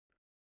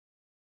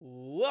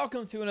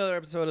Welcome to another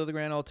episode of the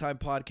Grand Old Time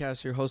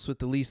Podcast. Your host with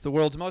the least, the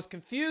world's most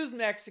confused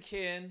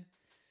Mexican,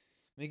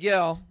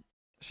 Miguel.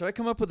 Should I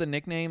come up with a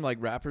nickname like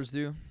rappers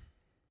do?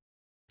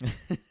 There's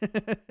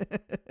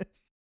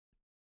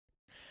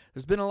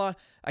been a lot.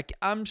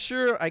 I'm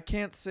sure I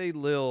can't say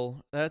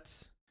Lil.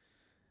 Is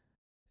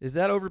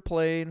that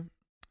overplayed?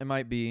 It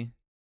might be.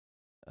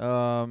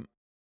 It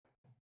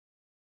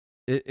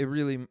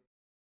really.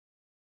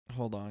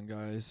 Hold on,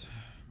 guys.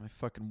 My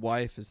fucking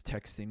wife is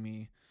texting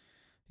me.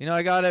 You know,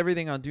 I got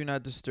everything on Do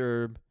Not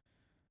Disturb,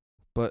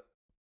 but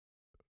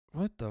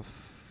what the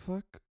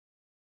fuck?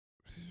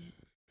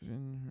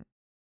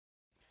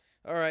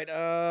 All right,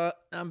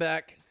 I'm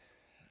back.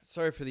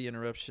 Sorry for the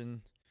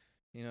interruption.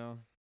 You know,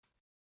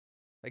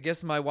 I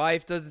guess my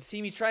wife doesn't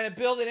see me trying to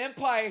build an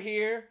empire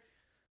here.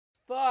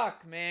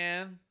 Fuck,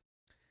 man.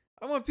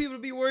 I want people to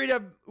be worried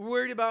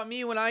about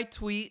me when I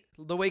tweet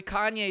the way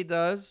Kanye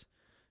does.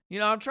 You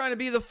know, I'm trying to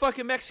be the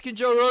fucking Mexican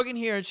Joe Rogan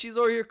here, and she's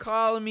over here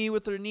calling me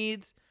with her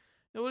needs.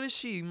 What is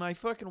she? My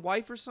fucking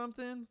wife or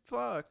something?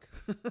 Fuck.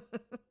 That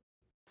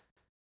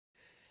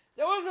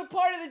wasn't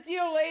part of the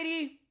deal,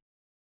 lady.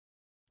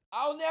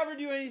 I'll never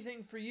do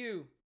anything for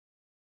you.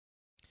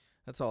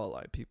 That's all a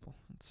lie, people.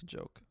 It's a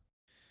joke.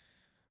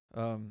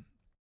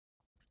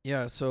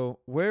 Yeah, so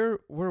where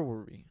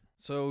were we?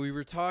 So we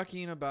were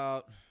talking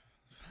about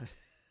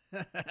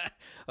oh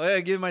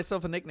yeah, give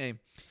myself a nickname.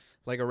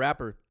 Like a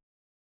rapper.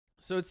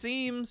 So it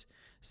seems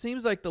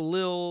like the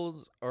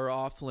Lils are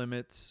off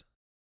limits.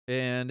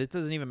 And it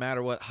doesn't even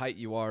matter what height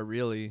you are,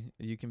 really.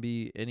 You can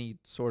be any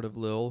sort of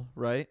Lil,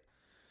 right?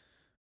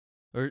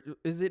 Or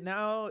is it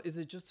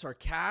just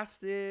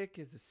sarcastic?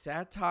 Is it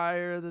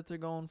satire that they're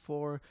going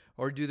for?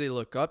 Or do they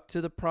look up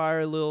to the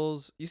prior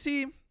Lils? You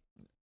see,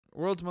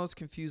 world's most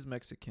confused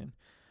Mexican.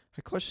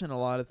 I question a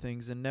lot of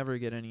things and never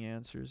get any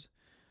answers.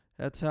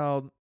 That's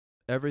how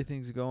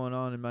everything's going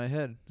on in my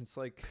head. It's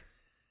like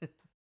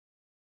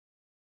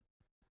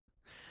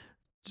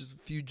just a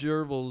few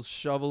gerbils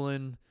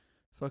shoveling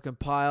fucking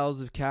piles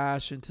of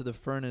cash into the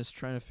furnace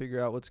trying to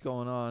figure out what's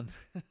going on.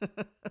 It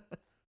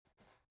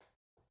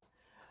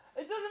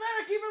doesn't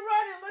matter. Keep it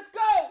running. Let's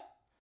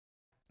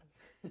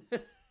go.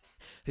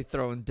 They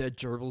throwing dead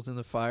gerbils in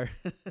the fire.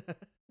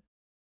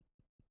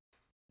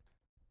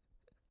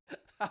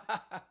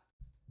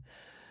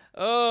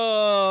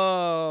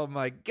 Oh,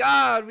 my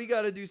God. We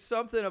got to do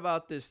something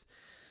about this.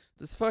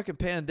 This fucking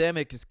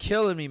pandemic is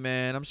killing me,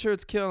 man. I'm sure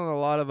it's killing a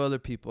lot of other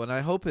people, and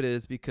I hope it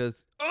is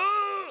because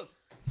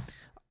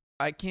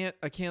I can't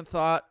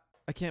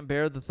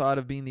bear the thought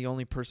of being the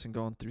only person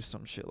going through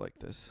some shit like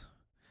this.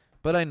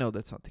 But I know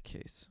that's not the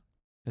case.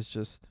 It's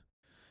just,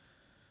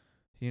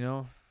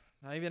 not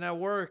even at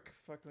work.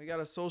 Fuck, we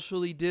gotta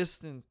socially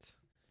distance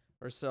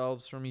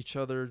ourselves from each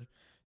other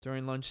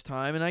during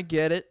lunchtime, and I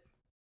get it.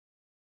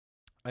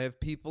 I have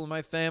people in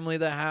my family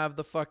that have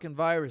the fucking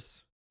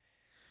virus.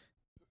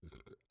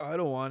 I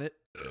don't want it.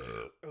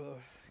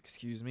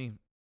 Excuse me.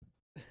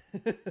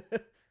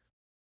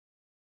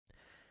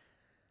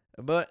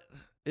 But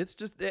it's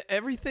just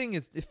everything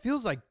it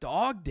feels like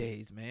dog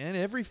days, man.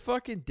 Every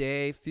fucking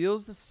day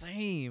feels the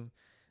same.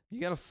 You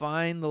got to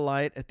find the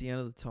light at the end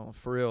of the tunnel,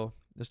 for real.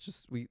 This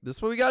is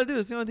what we got to do.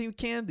 It's the only thing we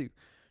can do.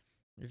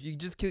 If you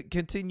just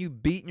continue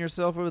beating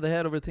yourself over the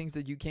head over things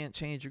that you can't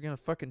change, you're going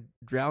to fucking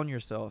drown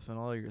yourself in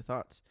all of your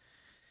thoughts.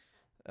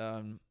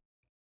 Here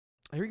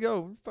we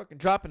go. We're fucking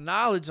dropping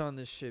knowledge on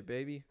this shit,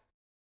 baby.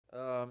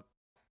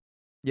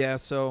 Yeah,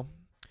 so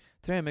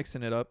today I'm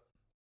mixing it up.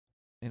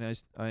 And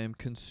I am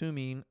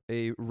consuming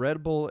a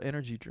Red Bull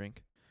energy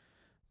drink.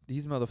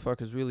 These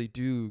motherfuckers really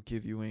do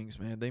give you wings,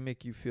 man. They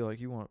make you feel like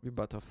you're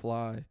about to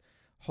fly.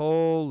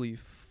 Holy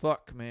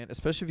fuck, man.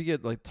 Especially if you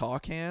get like tall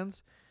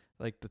cans,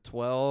 like the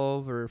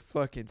 12 or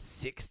fucking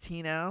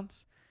 16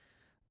 ounce.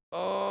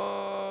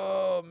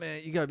 Oh,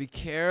 man, you gotta be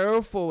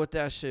careful with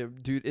that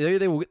shit, dude.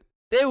 They will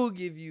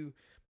give you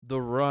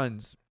the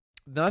runs.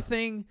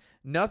 Nothing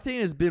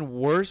has been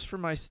worse for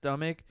my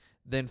stomach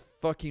than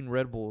fucking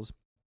Red Bulls.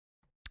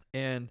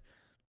 And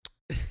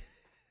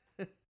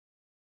you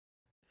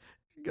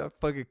got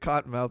fucking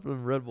cotton mouth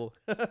from Red Bull.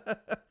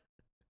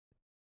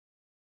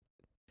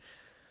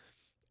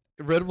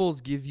 Red Bulls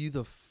give you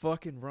the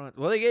fucking runs.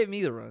 Well, they gave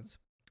me the runs.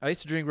 I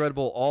used to drink Red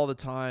Bull all the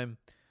time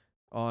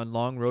on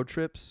long road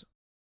trips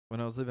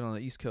when I was living on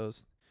the East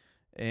Coast.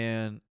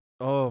 And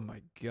oh my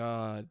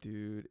God,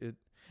 dude. It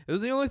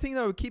was the only thing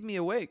that would keep me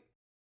awake.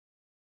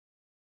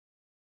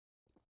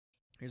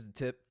 Here's the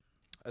tip.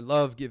 I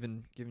love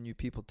giving you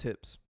people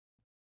tips.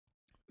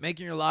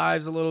 Making your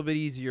lives a little bit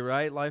easier,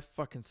 right? Life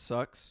fucking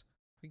sucks.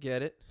 We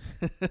get it.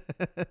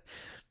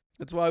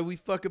 That's why we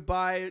fucking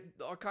buy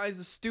all kinds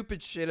of stupid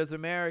shit as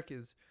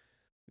Americans.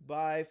 We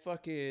buy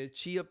fucking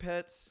chia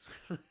pets.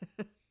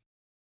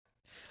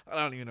 I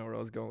don't even know where I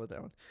was going with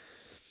that one.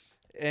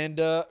 And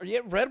yeah,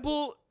 Red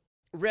Bull,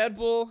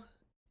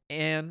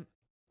 and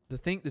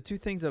the two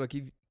things that'll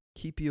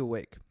keep you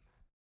awake.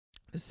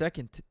 The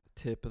second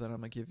tip that I'm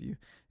gonna give you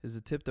is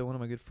a tip that one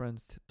of my good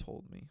friends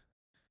told me.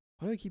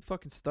 Why do I keep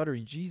fucking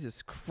stuttering?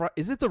 Jesus Christ.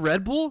 Is it the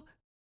Red Bull?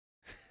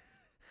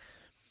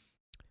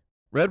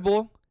 Red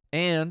Bull,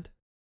 and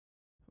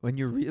when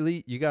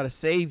you got to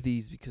save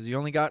these because you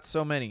only got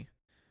so many.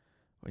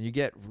 When you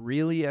get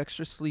really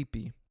extra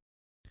sleepy,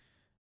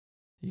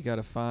 you got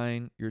to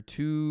find your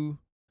two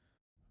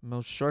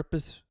most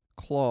sharpest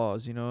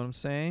claws, you know what I'm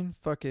saying?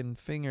 Fucking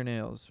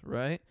fingernails,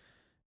 right?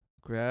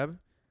 Grab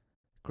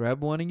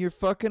one of your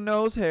fucking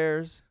nose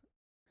hairs.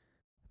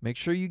 Make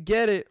sure you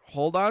get it.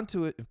 Hold on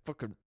to it and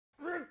fucking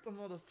rip the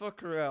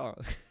motherfucker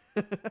out.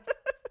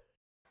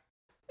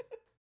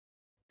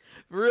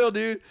 For real,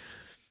 dude.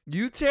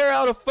 You tear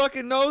out a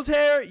fucking nose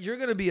hair, you're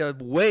going to be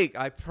awake.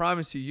 I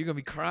promise you. You're going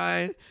to be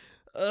crying.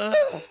 Ugh.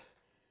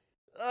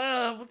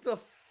 What the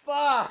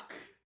fuck?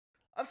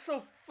 I'm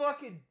so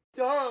fucking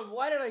dumb.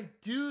 Why did I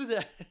do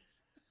that?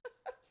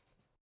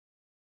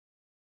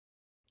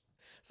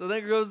 So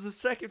then goes the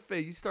second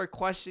phase. You start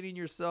questioning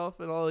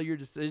yourself and all of your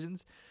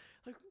decisions.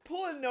 Like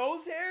pulling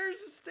nose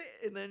hairs.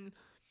 And then,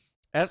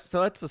 that's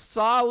a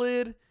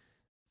solid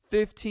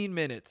 15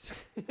 minutes.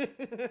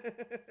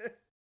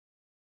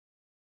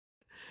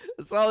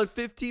 A solid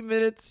 15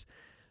 minutes.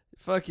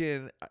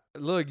 Fucking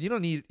look, you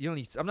don't need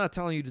I'm not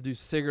telling you to do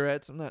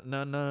cigarettes. I'm not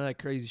none of that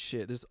crazy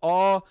shit. This is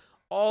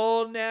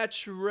all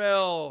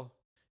natural.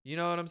 You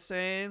know what I'm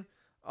saying?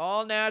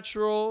 All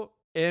natural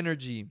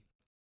energy.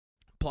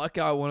 Pluck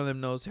out one of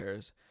them nose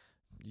hairs.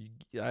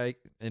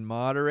 In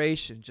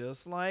moderation,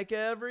 just like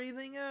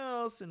everything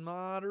else in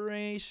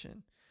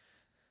moderation.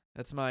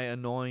 That's my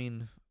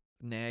annoying,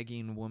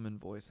 nagging woman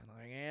voice.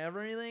 Like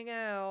everything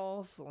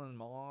else in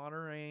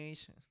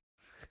moderation.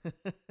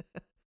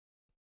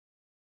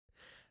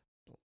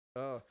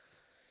 Oh,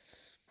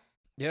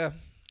 yeah.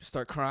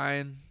 Start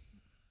crying.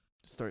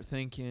 Start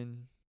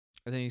thinking.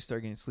 And then you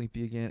start getting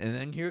sleepy again. And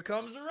then here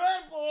comes the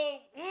Red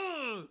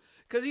Bull.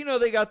 Because,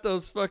 they got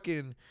those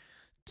fucking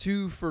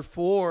 2 for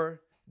 $4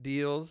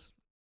 deals.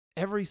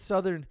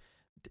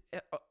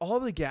 All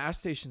the gas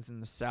stations in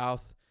the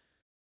South.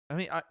 I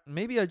mean,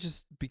 maybe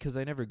because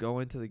I never go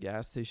into the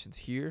gas stations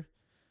here.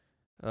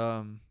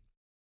 Dude,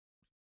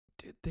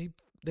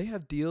 they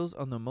have deals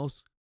on the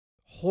most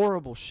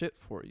horrible shit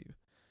for you.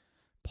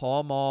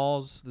 Pall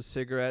Malls, the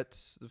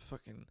cigarettes, the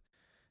fucking.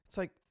 It's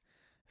like,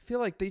 I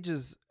feel like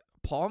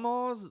Pall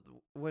Malls,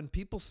 when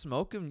people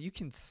smoke them, you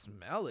can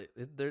smell it.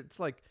 It's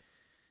like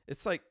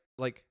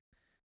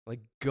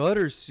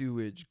gutter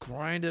sewage,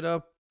 grinded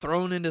up,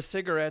 thrown into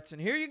cigarettes,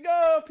 and here you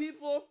go,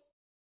 people.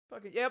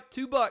 Fucking, yep,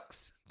 $2.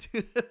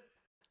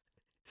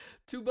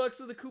 $2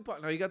 with a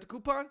coupon. Now you got the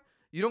coupon?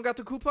 You don't got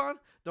the coupon?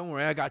 Don't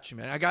worry, I got you,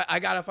 man. I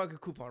got a fucking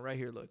coupon right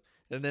here, look.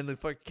 And then the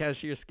fucking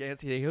cashier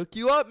scans. They hook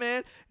you up,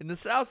 man. In the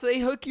South, they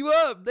hook you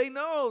up. They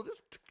know.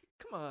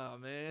 Come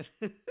on, man.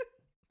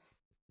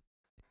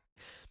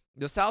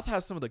 The South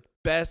has some of the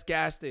best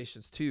gas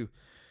stations, too.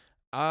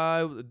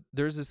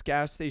 There's this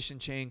gas station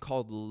chain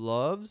called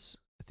Love's.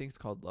 I think it's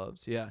called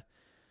Love's, yeah.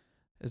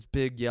 It's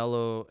big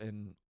yellow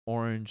and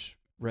orange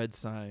red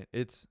sign.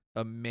 It's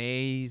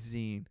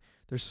amazing.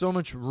 There's so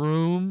much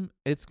room.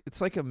 It's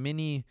like a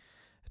mini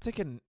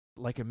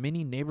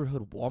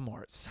neighborhood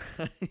Walmart.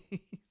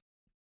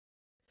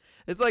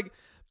 It's like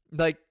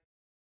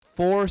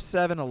 4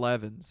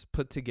 7-Elevens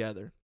put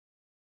together.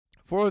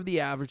 4 of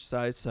the average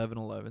size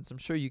 7-Elevens. I'm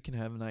sure you can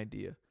have an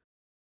idea.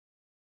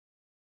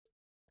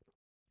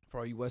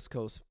 For all you West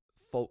Coast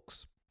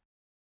folks.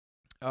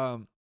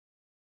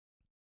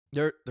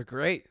 They're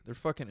great. They're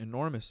fucking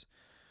enormous.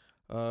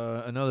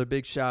 Another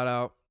big shout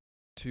out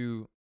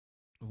to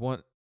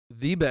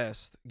the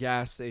best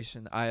gas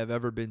station I have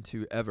ever been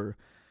to ever.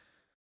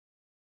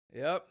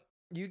 Yep.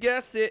 You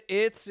guessed it.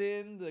 It's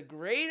in the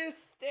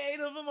greatest state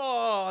of them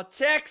all.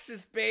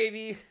 Texas,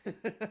 baby.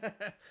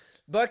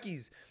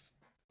 Buc-ee's.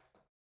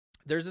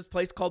 There's this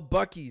place called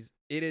Buc-ee's.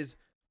 It is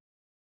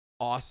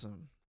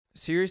awesome.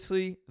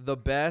 Seriously, the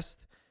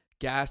best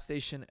gas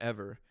station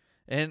ever.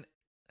 And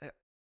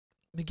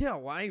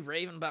Miguel, why are you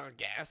raving about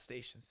gas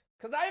stations?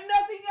 Because I have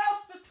nothing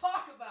else to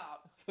talk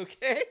about.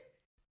 Okay?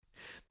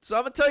 So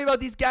I'm going to tell you about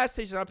these gas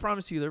stations. I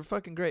promise you, they're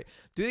fucking great.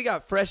 Dude, they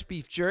got fresh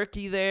beef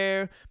jerky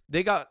there.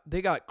 They got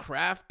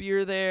craft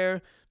beer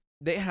there.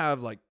 They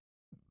have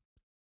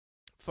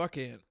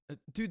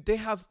they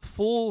have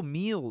full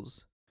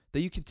meals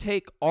that you can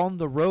take on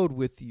the road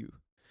with you.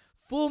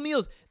 Full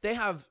meals. They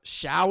have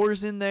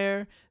showers in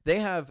there. They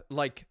have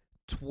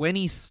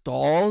 20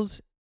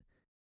 stalls.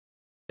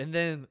 And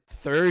then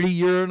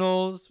 30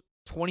 urinals,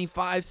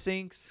 25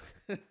 sinks.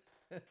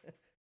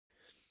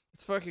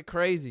 It's fucking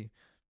crazy.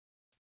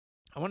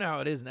 I wonder how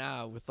it is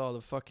now with all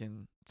the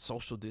fucking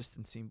social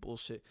distancing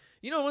bullshit.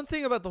 One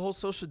thing about the whole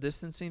social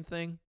distancing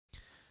thing,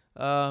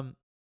 I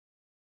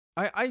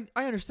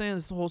understand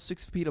this whole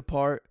 6 feet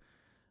apart,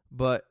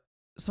 but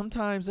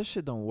sometimes that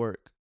shit don't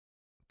work.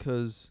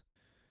 Because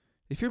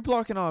if you're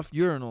blocking off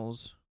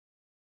urinals,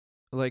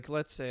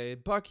 let's say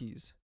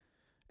Buc-ee's,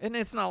 and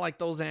it's not like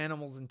those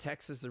animals in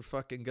Texas are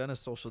fucking gonna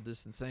social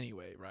distance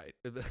anyway, right?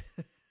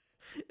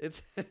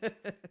 It's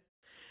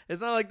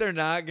it's not like they're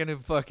not gonna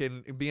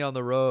fucking be on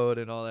the road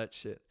and all that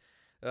shit.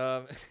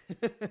 Out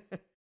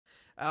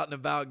and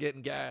about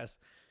getting gas.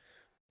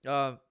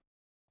 But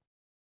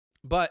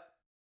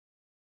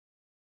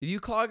If you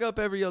clog up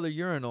every other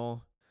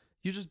urinal,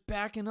 you're just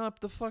backing up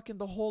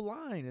the whole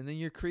line, and then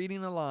you're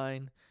creating a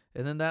line,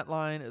 and then that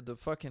line, the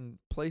fucking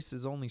place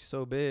is only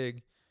so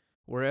big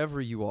wherever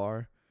you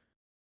are,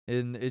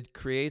 and it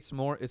creates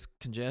more. It's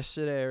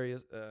congested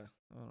areas. I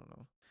don't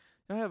know.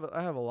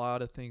 I have a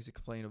lot of things to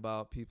complain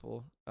about,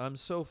 people. I'm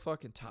so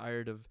fucking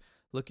tired of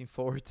looking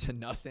forward to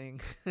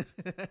nothing.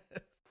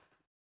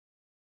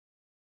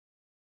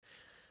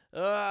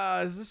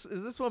 Is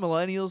this what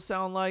millennials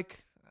sound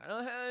like? I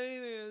don't have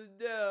anything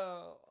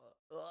to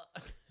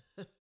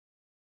do.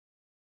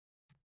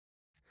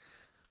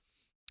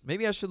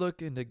 Maybe I should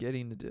look into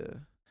getting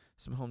into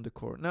some home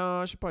decor.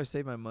 No, I should probably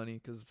save my money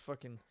because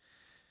fucking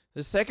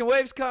the second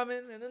wave's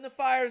coming, and then the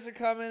fires are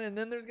coming, and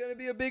then there's gonna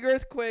be a big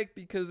earthquake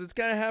because it's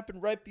gonna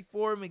happen right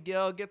before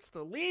Miguel gets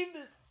to leave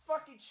this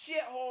fucking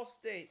shithole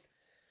state.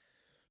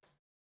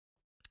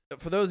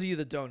 For those of you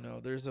that don't know,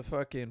 there's a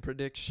fucking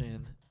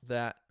prediction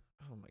that,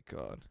 oh my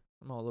god,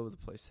 I'm all over the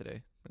place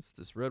today. It's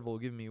this Red Bull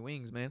giving me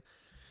wings, man.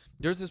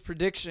 There's this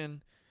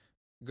prediction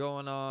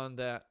going on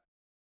that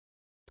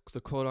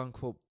the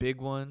quote-unquote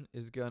big one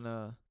is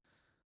gonna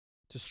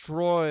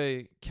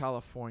destroy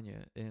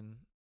California, and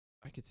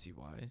I could see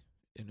why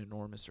an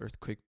enormous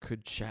earthquake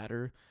could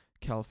shatter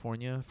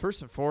California.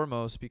 First and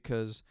foremost,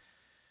 because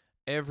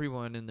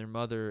everyone and their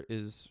mother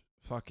is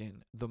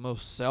fucking the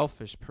most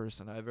selfish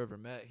person I've ever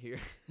met here.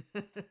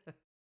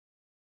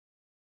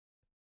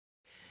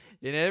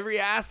 In every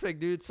aspect,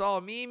 dude, it's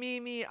all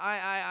me,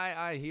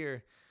 I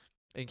here.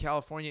 In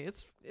California,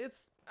 it's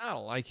I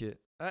don't like it.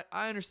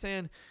 I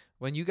understand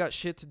when you got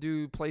shit to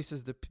do,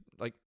 places to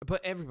like, but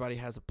everybody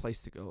has a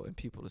place to go and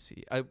people to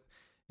see.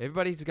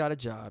 Everybody's got a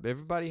job.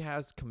 Everybody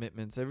has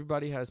commitments.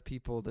 Everybody has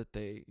people that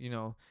they,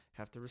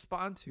 have to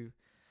respond to.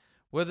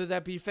 Whether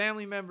that be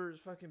family members,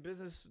 fucking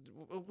business,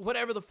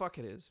 whatever the fuck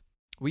it is.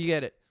 We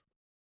get it.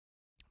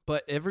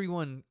 But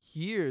everyone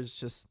here is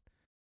just,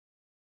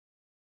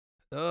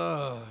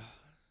 I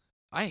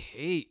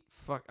hate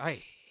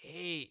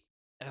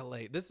LA.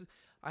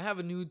 I have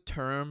a new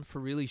term for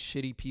really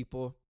shitty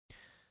people.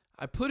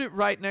 I put it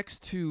right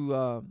next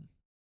to,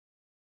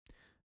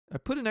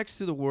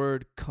 the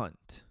word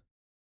cunt.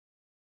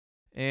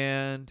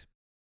 And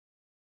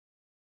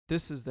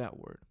this is that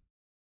word.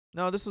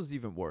 No, this was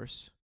even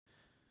worse.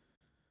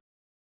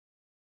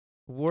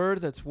 A word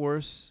that's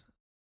worse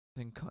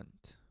than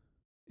cunt.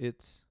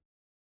 It's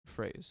a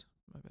phrase.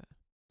 My bad.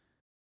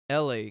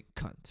 LA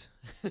cunt.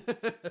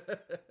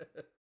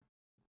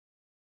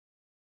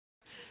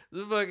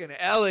 The fucking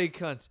LA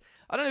cunts.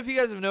 I don't know if you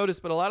guys have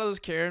noticed, but a lot of those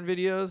Karen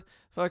videos,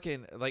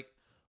 fucking, like,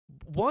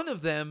 one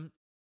of them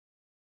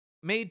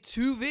made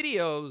 2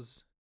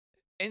 videos,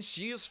 and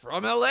she is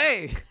from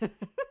LA.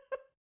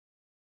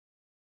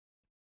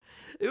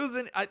 It was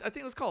I think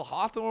it was called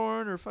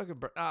Hawthorne or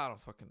fucking, I don't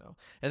fucking know.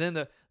 And then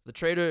the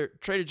Trader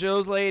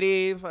Joe's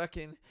lady,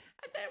 fucking, and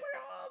they were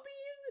all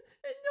being,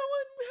 and no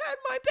one had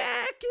my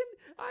back, and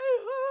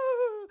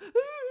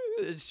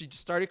she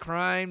just started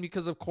crying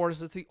because, of course,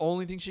 that's the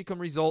only thing she can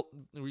resort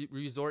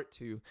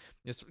to,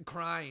 is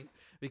crying.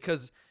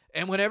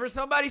 And whenever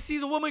somebody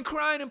sees a woman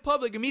crying in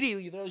public,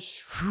 immediately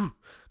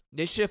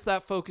they shift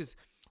that focus.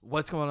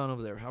 What's going on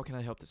over there? How can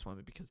I help this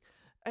woman? Because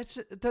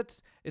it's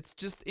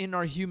just in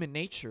our human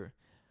nature.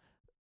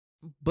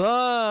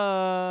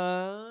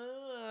 But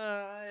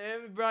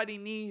everybody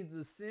needs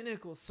a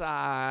cynical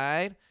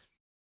side.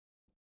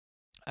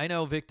 I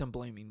know victim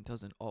blaming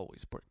doesn't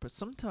always work, but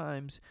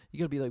sometimes you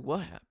gotta be like,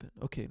 what happened?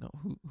 Okay, no,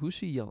 who's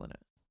she yelling at?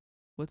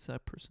 What's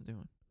that person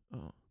doing?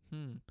 Oh,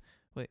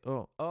 wait,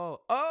 oh,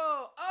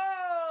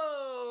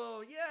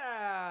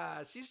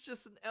 yeah, she's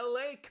just an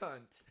LA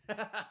cunt.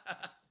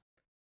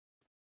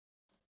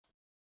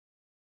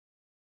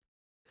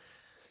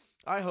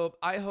 I hope,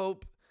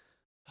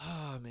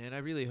 oh man, I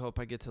really hope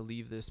I get to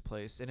leave this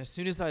place. And as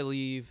soon as I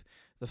leave,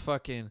 the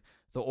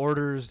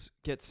orders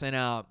get sent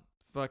out.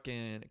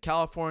 Fucking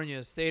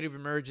California, state of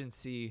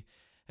emergency.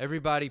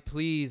 Everybody,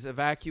 please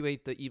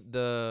evacuate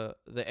the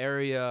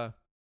area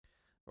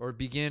or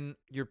begin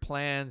your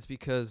plans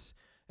because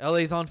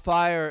LA's on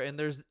fire and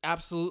there's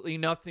absolutely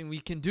nothing we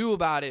can do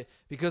about it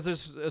because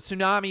there's a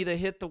tsunami that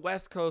hit the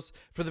West Coast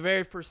for the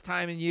very first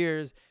time in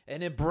years,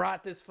 and it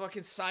brought this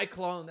fucking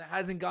cyclone that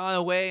hasn't gone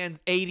away in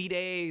 80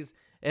 days.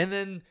 And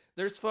then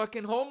there's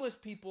fucking homeless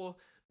people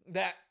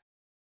that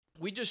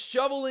we just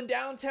shovel in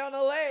downtown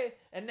LA,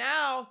 and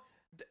now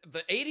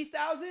the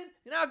 80,000,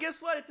 now guess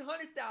what? It's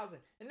 100,000.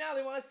 And now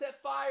they want to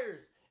set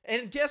fires.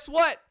 And guess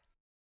what?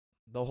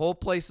 The whole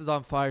place is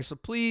on fire. So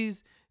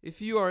please,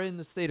 if you are in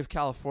the state of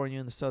California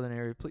in the southern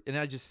area, please, and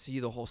I just see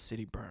the whole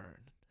city burn.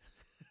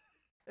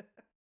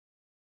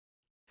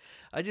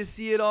 I just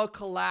see it all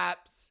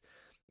collapse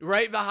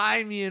right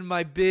behind me in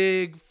my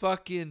big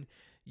fucking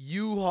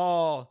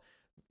U-Haul.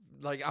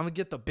 Like, I'm going to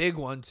get the big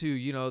one too,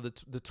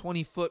 the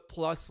 20-foot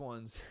plus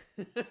ones.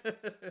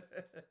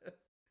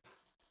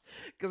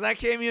 Because I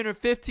came here in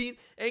 15,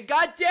 and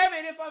god damn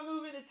it, if I'm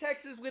moving to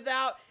Texas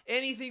without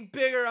anything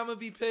bigger, I'm going to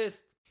be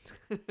pissed.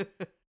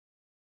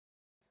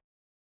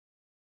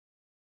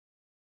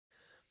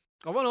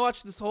 I want to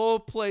watch this whole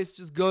place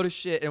just go to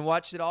shit and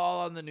watch it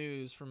all on the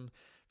news from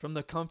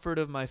the comfort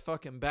of my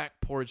fucking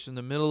back porch in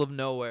the middle of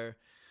nowhere,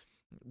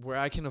 where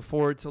I can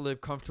afford to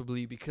live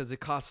comfortably because it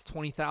costs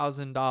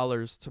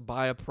 $20,000 to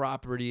buy a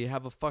property,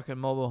 have a fucking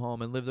mobile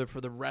home, and live there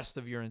for the rest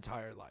of your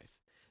entire life.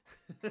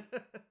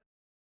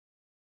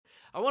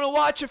 I want to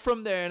watch it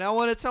from there, and I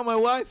want to tell my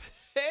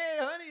wife, hey,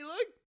 honey,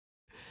 look.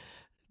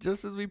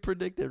 Just as we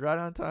predicted, right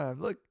on time.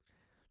 Look.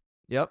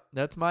 Yep,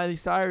 that's Miley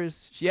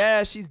Cyrus.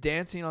 Yeah, she's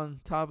dancing on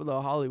top of the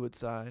Hollywood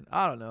sign.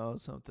 I don't know,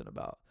 something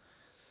about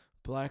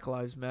Black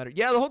Lives Matter.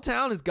 Yeah, the whole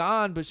town is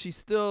gone, but she's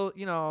still,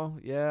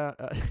 yeah.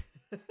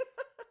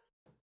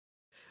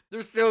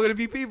 There's still going to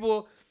be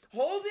people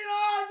holding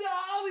on to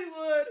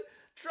Hollywood,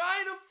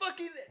 trying to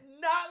fucking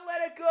not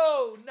let it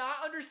go, not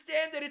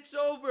understand that it's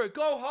over.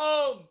 Go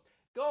home.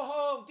 Go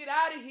home. Get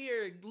out of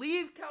here.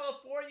 Leave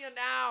California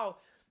now.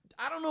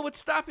 I don't know what's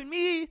stopping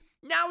me.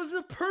 Now is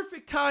the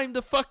perfect time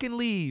to fucking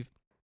leave.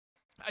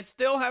 I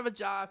still have a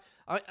job.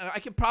 I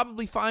can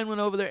probably find one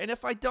over there. And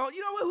if I don't,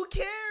 you know what? Who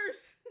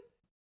cares?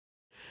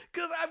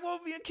 Because I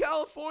won't be in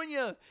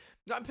California.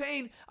 I'm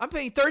paying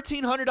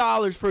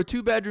 $1,300 for a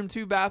 2-bedroom,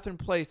 2-bathroom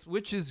place,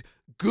 which is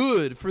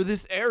good for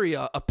this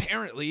area,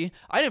 apparently.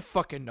 I didn't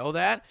fucking know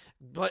that.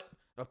 But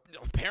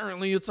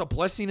apparently it's a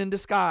blessing in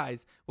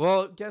disguise.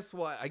 Well, guess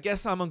what? I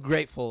guess I'm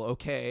ungrateful,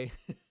 okay?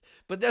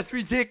 But that's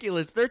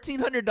ridiculous.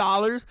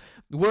 $1,300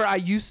 where I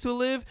used to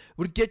live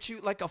would get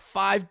you like a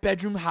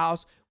 5-bedroom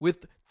house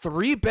with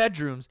 3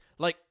 bedrooms,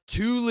 like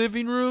 2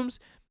 living rooms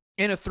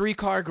and a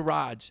 3-car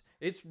garage.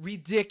 It's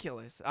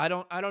ridiculous. I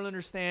don't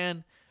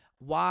understand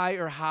why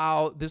or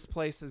how this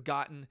place has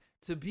gotten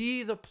to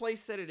be the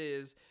place that it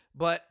is,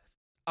 but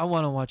I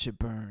want to watch it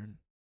burn.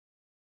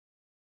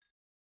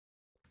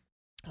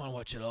 I want to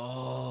watch it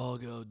all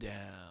go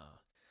down.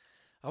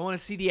 I want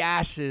to see the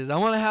ashes. As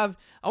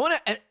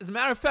a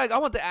matter of fact, I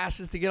want the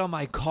ashes to get on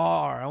my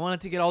car. I want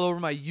it to get all over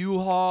my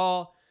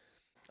U-Haul.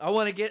 I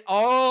want to get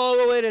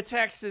all the way to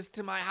Texas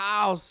to my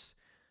house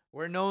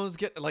where no one's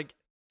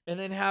and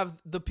then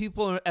have the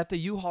people at the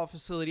U-Haul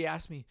facility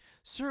ask me,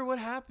 sir, what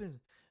happened?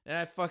 And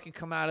I fucking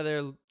come out of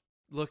there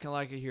looking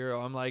like a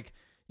hero. I'm like,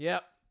 yeah,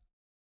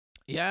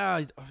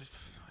 I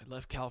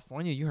left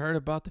California. You heard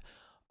about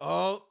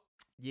Oh,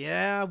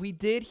 yeah, we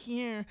did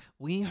hear.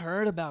 We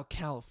heard about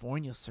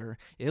California, sir.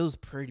 It was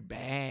pretty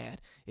bad.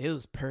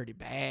 That's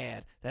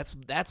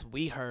what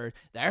we heard.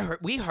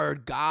 We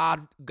heard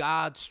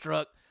God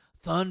struck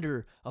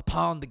thunder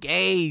upon the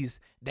gays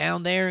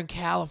down there in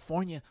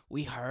California.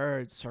 We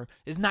heard, sir.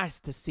 It's nice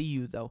to see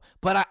you, though.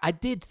 But I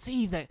did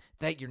see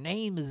that your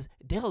name is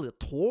Del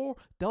Toro.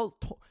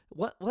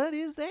 What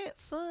is that,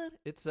 son?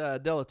 It's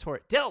Del Toro.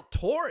 Del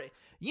Toro?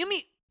 You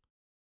mean,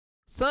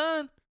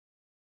 son?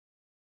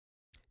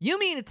 You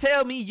mean to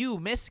tell me you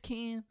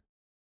Mexican?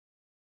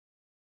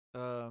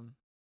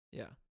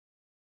 Yeah.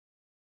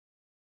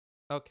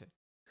 Okay.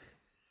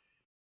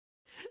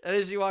 And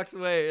then she walks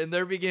away, and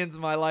there begins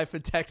my life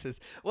in Texas.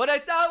 What I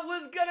thought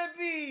was gonna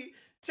be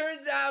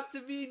turns out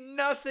to be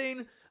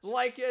nothing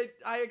like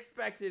I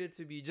expected it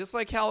to be. Just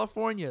like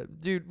California,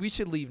 dude. We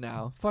should leave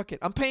now. Fuck it.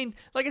 I'm paying,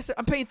 like I said,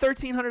 I'm paying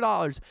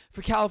 $1,300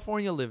 for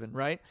California living.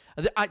 Right?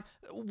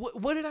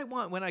 What did I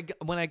want when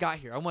I got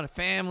here? I want a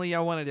family.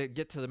 I wanted to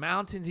get to the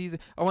mountains easy.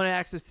 I wanted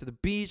access to the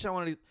beach. I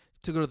wanted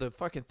to go to the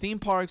fucking theme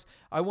parks.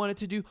 I wanted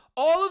to do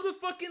all of the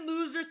fucking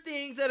loser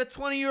things that a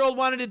 20-year-old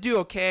wanted to do,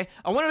 okay?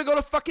 I wanted to go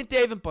to fucking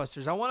Dave &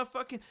 Buster's. I want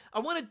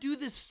to do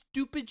this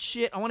stupid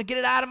shit. I want to get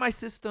it out of my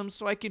system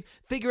so I can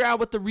figure out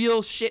what the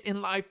real shit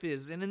in life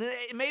is. And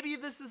maybe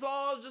this is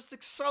all just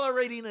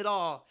accelerating it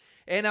all.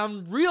 And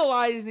I'm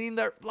realizing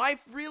that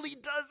life really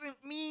doesn't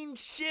mean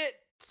shit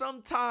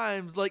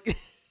sometimes. Like...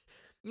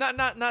 Not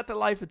that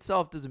life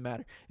itself doesn't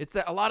matter. It's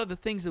that a lot of the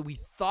things that we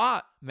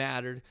thought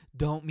mattered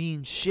don't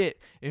mean shit.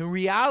 In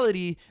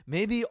reality,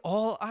 maybe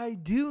all I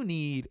do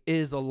need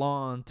is a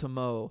lawn to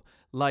mow,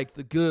 like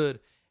the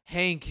good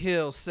Hank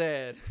Hill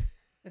said.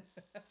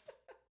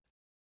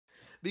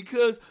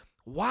 Because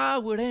why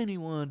would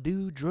anyone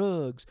do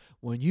drugs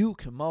when you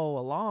can mow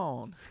a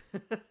lawn?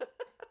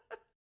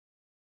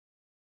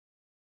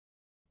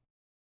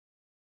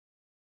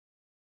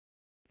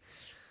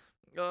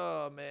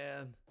 Oh,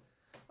 man.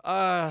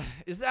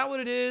 Is that what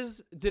it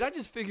is? Did I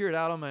just figure it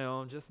out on my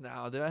own just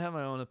now? Did I have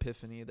my own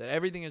epiphany that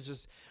everything is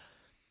just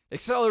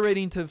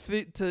accelerating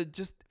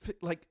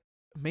like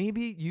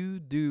maybe you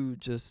do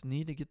just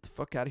need to get the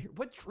fuck out of here?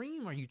 What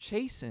dream are you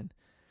chasing?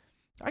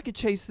 I could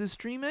chase this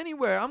dream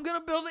anywhere. I'm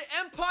gonna build an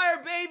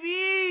empire,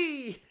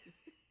 baby.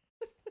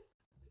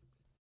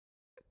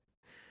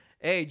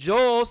 Hey,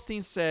 Joel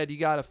Osteen said you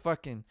gotta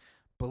fucking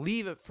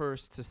believe it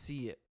first to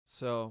see it.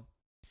 So.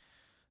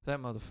 That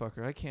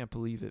motherfucker, I can't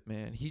believe it,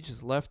 man. He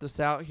just left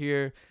us out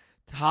here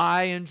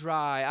high and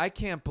dry. I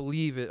can't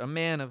believe it. A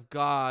man of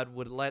God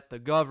would let the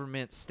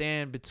government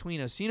stand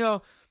between us. You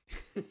know,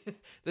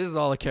 this is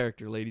all a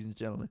character, ladies and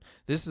gentlemen.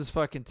 This is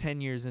fucking 10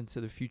 years into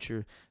the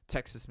future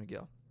Texas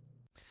Miguel.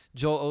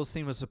 Joel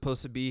Osteen was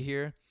supposed to be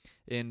here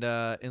in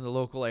the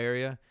local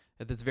area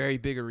at this very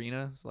big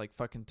arena. It's like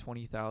fucking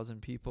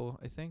 20,000 people,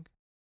 I think.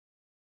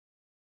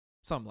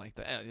 something like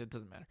that. It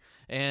doesn't matter.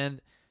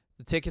 And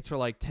the tickets were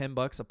like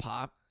 $10 a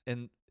pop,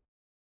 and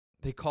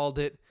they called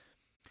it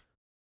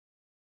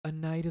a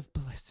night of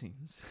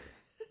blessings.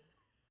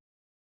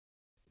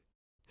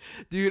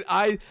 Dude,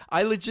 I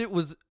legit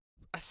was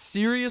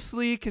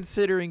seriously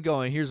considering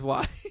going. Here's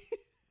why.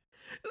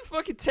 It's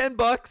fucking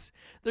 $10.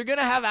 They're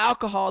gonna have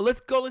alcohol.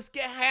 Let's go. Let's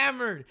get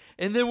hammered,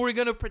 and then we're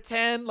gonna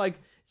pretend like,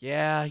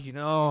 yeah,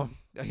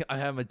 I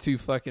have my 2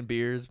 fucking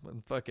beers.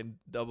 I'm fucking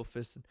double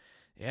fisted.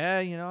 Yeah,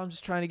 I'm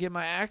just trying to get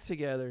my act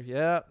together.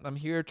 Yeah, I'm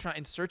here trying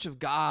in search of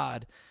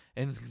God,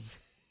 and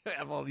I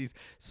have all these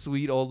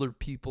sweet older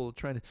people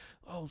trying to.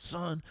 Oh,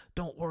 son,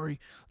 don't worry.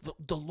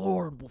 The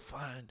Lord will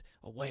find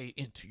a way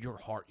into your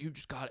heart. You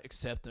just gotta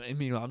accept Him.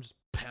 And I'm just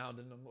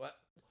pounding them.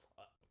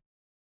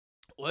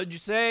 What'd you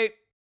say?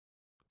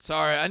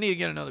 Sorry, I need to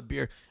get another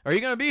beer. Are you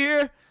gonna be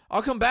here?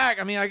 I'll come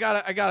back. I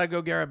gotta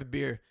go grab a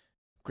beer.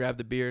 Grab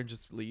the beer and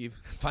just leave.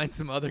 Find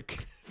some other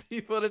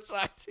people to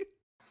talk to.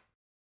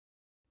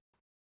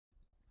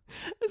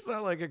 It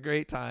sounds like a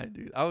great time,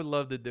 dude. I would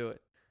love to do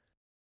it.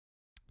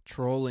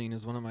 Trolling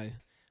is one of my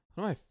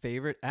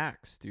favorite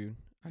acts, dude.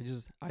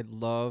 I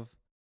love.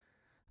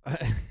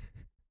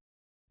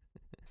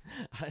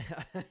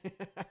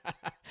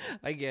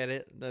 I get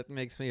it. That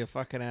makes me a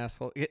fucking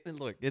asshole.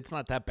 Look, it's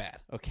not that bad,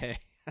 okay?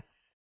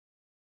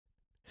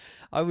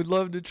 I would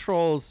love to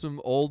troll some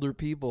older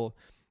people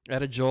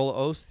at a Joel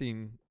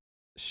Osteen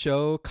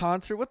show,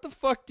 concert. What the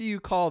fuck do you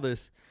call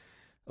this?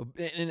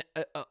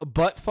 A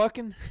butt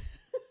fucking?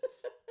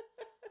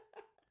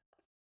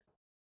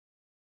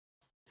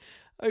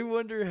 I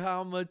wonder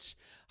how much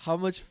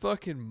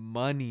fucking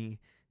money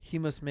he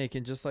must make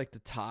in just like the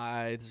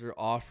tithes or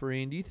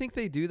offering. Do you think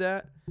they do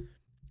that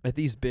at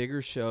these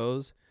bigger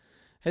shows?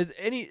 Has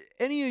any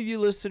of you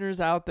listeners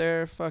out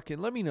there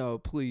fucking let me know,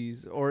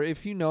 please? Or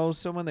if you know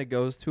someone that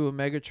goes to a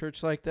mega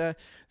church like that,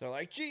 they're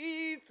like,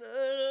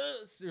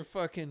 Jesus.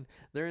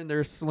 They're in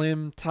their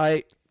slim,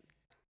 tight,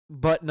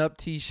 button-up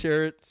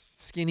t-shirts,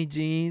 skinny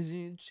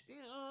jeans,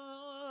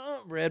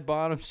 red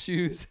bottom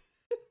shoes.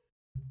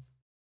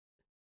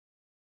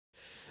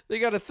 They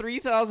got a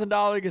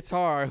 $3,000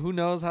 guitar. Who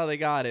knows how they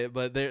got it,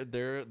 but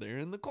they're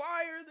in the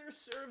choir. They're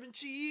serving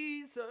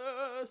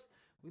Jesus.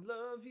 We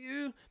love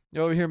you.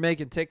 You're over here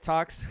making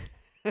TikToks.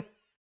 This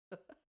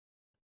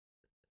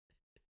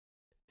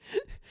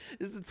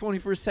is the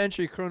 21st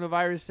century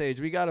coronavirus age.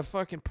 We got to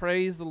fucking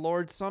praise the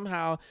Lord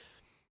somehow.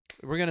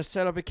 We're going to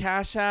set up a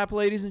Cash App,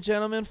 ladies and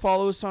gentlemen.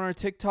 Follow us on our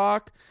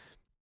TikTok.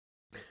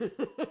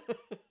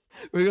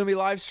 We're going to be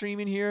live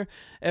streaming here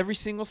every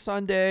single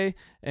Sunday,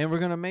 and we're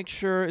going to make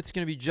sure it's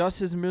going to be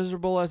just as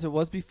miserable as it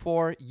was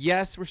before.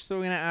 Yes, we're still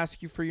going to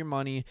ask you for your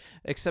money,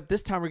 except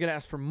this time we're going to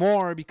ask for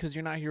more because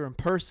you're not here in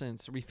person,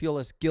 so we feel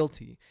less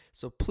guilty.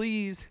 So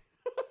please.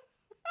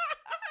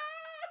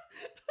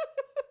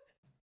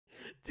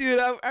 Dude,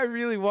 I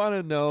really want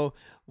to know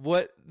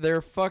what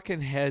their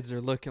fucking heads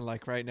are looking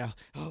like right now.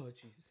 Oh,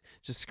 Jesus.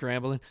 Just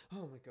scrambling.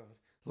 Oh, my God.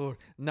 Lord,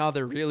 now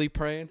they're really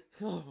praying.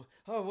 Oh,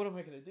 what am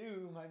I going to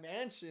do? My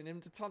mansion,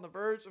 it's on the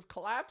verge of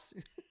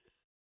collapsing.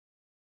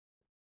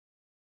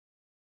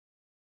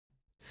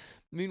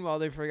 Meanwhile,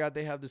 they forgot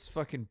they have this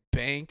fucking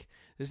bank,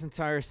 this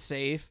entire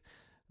safe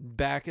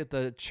back at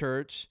the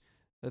church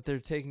that they're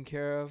taking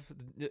care of.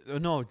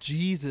 No,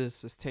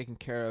 Jesus is taking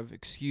care of.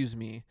 Excuse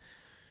me.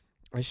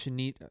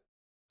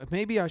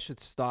 Maybe I should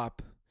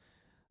stop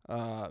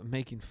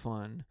making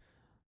fun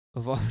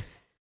of all.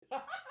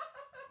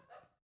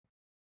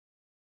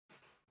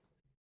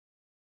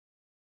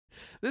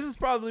 This is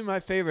probably my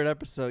favorite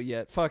episode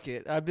yet. Fuck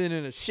it. I've been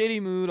in a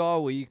shitty mood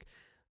all week.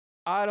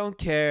 I don't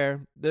care.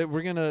 That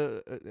we're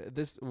gonna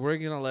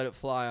let it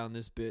fly on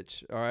this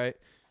bitch. All right.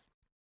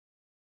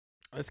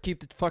 Let's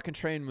keep the fucking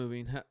train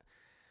moving.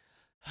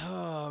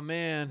 Oh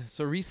man.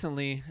 So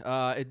recently,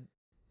 I'm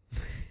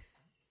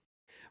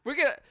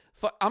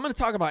gonna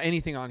talk about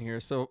anything on here.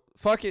 So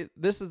fuck it.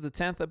 This is the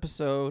 10th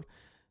episode.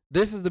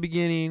 This is the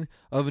beginning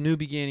of a new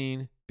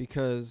beginning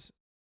because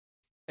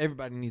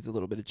everybody needs a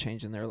little bit of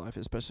change in their life,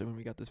 especially when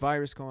we got this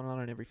virus going on,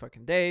 and every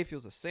fucking day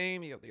feels the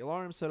same. You got the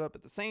alarm set up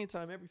at the same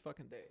time every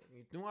fucking day. And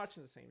you've been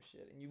watching the same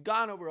shit, and you've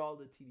gone over all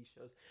the TV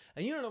shows,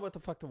 and you don't know what the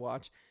fuck to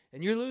watch,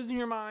 and you're losing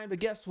your mind. But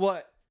guess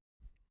what?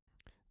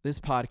 This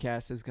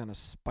podcast is going to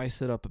spice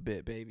it up a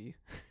bit, baby.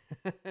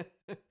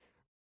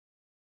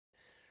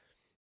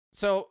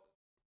 So,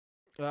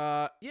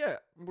 yeah,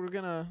 we're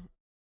going to...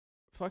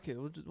 Fuck it.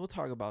 We'll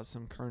talk about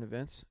some current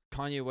events.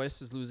 Kanye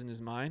West is losing his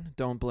mind.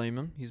 Don't blame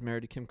him. He's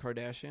married to Kim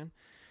Kardashian.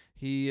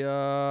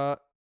 Do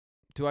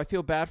I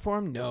feel bad for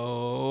him?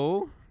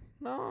 No,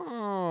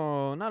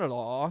 not at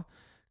all.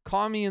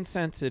 Call me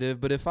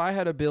insensitive, but if I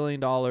had $1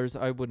 billion,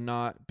 I would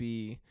not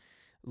be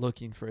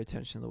looking for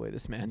attention the way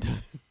this man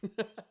does.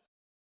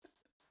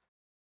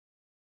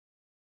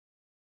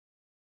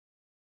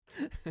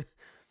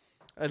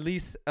 At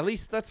least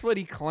that's what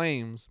he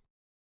claims.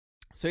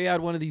 So he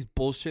had one of these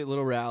bullshit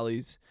little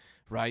rallies,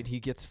 right? He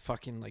gets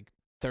fucking like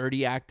 30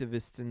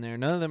 activists in there.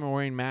 None of them are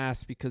wearing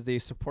masks because they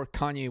support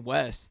Kanye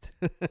West.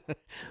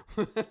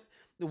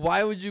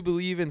 Why would you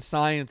believe in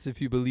science if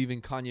you believe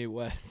in Kanye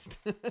West?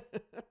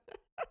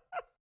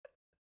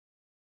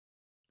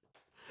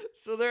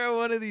 So they're at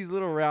one of these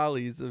little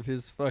rallies of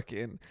his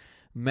fucking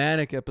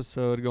manic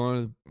episode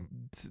going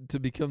to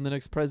become the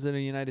next president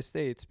of the United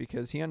States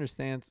because he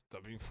understands,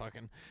 I mean,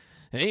 fucking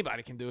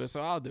anybody can do it, so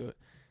I'll do it.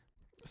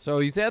 So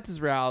he's at this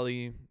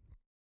rally,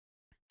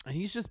 and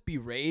he's just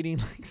berating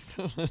like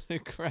some of the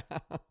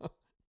crowd.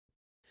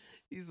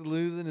 He's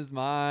losing his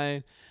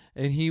mind,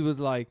 and he was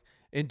like,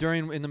 in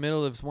the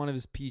middle of one of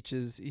his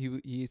speeches,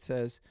 he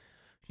says,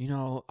 you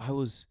know, I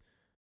was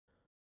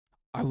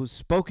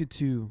spoken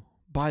to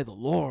by the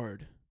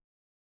Lord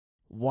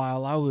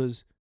while I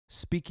was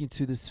speaking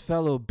to this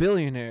fellow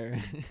billionaire.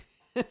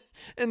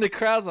 And the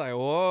crowd's like,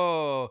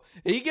 whoa.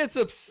 And he gets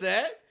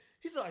upset.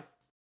 He's like,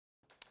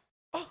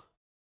 oh,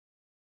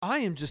 I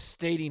am just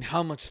stating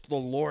how much the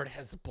Lord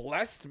has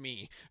blessed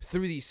me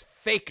through these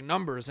fake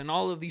numbers, and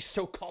all of these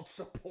so-called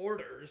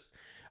supporters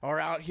are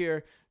out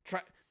here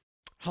trying.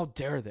 How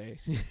dare they?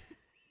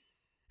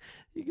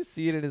 You can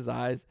see it in his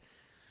eyes.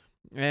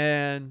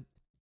 And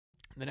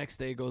the next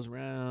day goes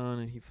around,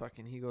 and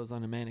he goes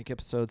on a manic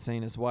episode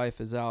saying his wife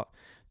is out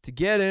to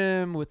get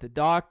him with the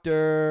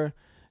doctor.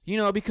 You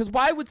know, because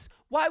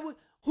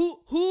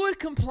who would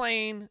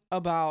complain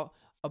about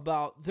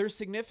their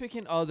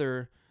significant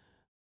other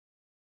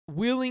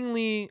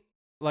willingly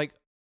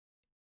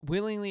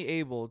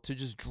able to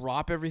just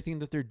drop everything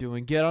that they're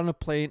doing, get on a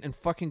plane, and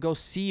fucking go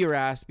see your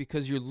ass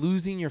because you're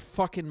losing your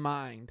fucking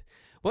mind?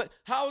 What?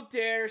 How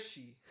dare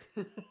she?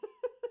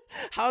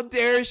 How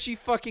dare she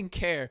fucking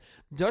care?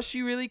 Does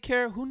she really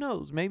care? Who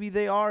knows? Maybe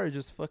they are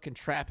just fucking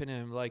trapping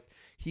him like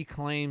he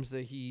claims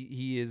that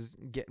he is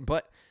getting.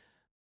 But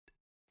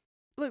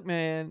look,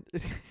 man,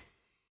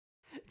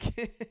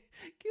 get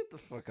the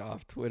fuck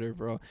off Twitter,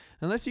 bro.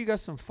 Unless you got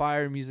some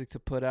fire music to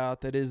put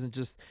out that isn't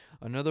just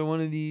another one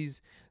of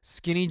these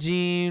skinny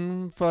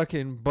jean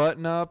fucking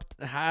button up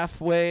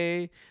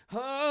halfway,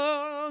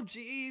 oh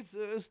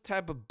Jesus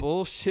type of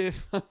bullshit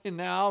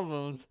fucking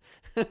albums.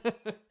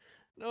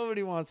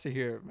 Nobody wants to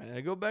hear it,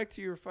 man. Go back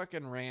to your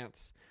fucking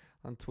rants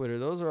on Twitter.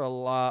 Those are a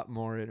lot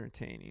more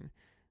entertaining.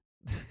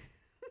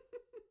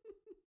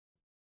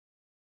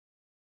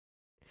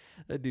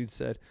 That dude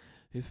said,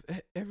 if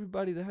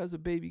everybody that has a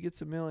baby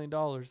gets $1 million,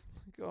 like,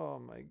 oh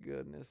my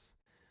goodness,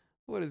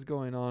 what is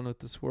going on with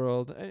this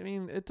world? I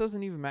mean, it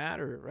doesn't even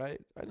matter,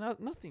 right?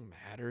 Nothing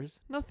matters.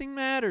 Nothing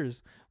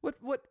matters.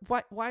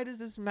 Why does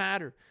this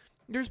matter?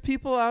 There's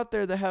people out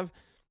there that have.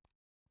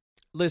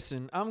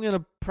 Listen, I'm going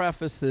to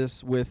preface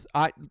this with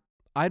I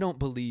don't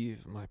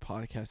believe my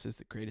podcast is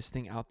the greatest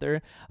thing out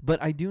there,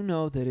 but I do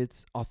know that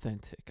it's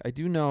authentic. I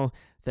do know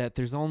that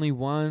there's only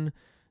one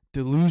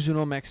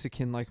delusional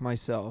Mexican like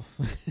myself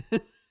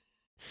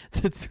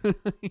that's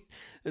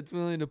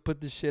willing to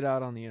put this shit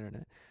out on the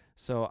internet.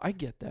 So I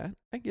get that.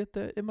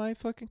 Am I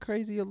fucking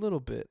crazy? A little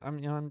bit.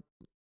 I'm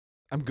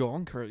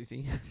going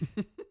crazy.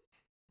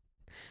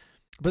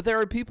 But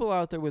there are people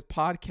out there with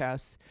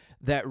podcasts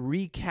that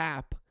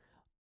recap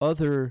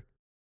other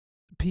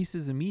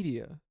pieces of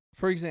media.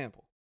 For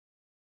example,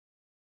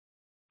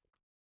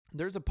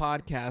 there's a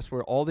podcast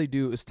where all they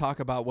do is talk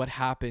about what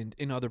happened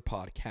in other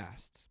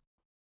podcasts.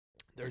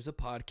 There's a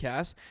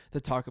podcast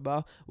that talk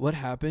about what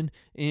happened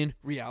in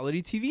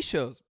reality TV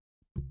shows.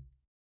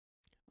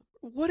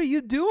 What are you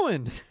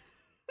doing?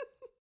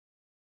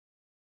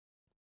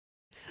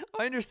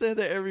 I understand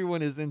that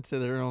everyone is into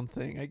their own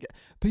thing.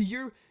 But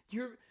you're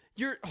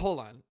hold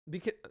on,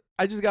 because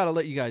I just got to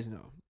let you guys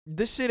know.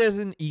 This shit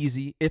isn't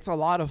easy. It's a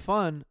lot of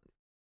fun.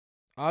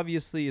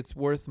 Obviously, it's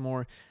worth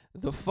more.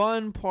 The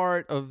fun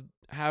part of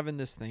having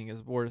this thing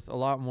is worth a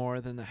lot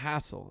more than the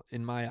hassle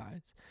in my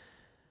eyes.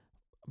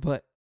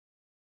 But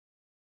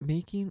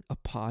making a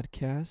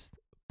podcast,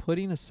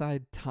 putting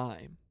aside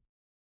time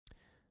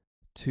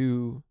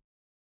to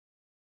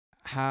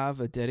have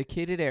a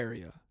dedicated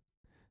area,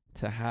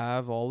 to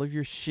have all of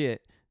your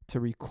shit, to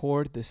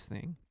record this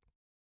thing,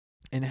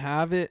 and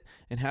have it,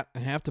 and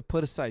have to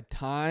put aside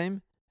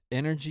time,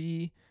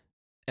 energy,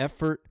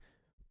 effort,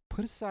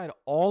 put aside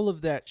all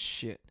of that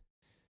shit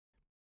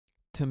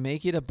to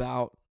make it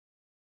about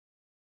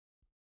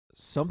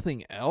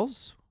something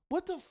else?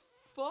 What the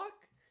fuck?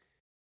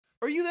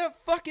 Are you that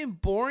fucking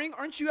boring?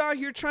 Aren't you out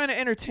here trying to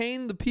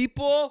entertain the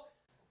people?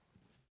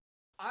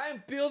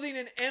 I'm building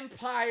an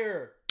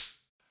empire.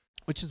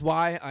 Which is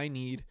why I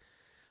need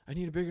a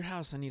bigger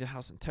house. I need a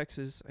house in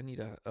Texas. I need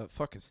a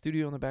fucking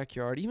studio in the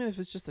backyard. Even if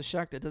it's just a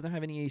shack that doesn't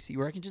have any AC,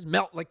 where I can just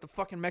melt like the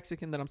fucking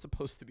Mexican that I'm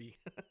supposed to be.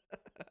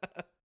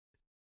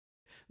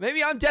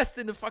 Maybe I'm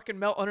destined to fucking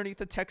melt underneath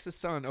the Texas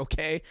sun,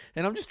 okay?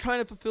 And I'm just trying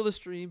to fulfill this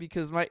dream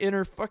because my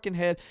inner fucking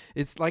head,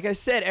 it's like I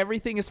said,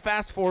 everything is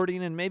fast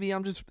forwarding, and maybe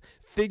I'm just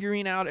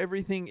figuring out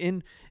everything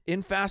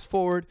in fast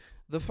forward.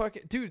 The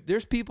fucking dude,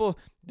 there's people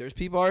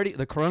already.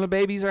 The Corona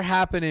babies are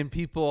happening,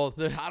 people.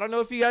 I don't know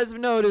if you guys have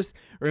noticed,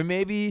 or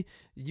maybe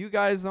you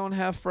guys don't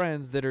have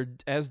friends that are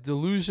as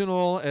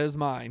delusional as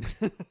mine.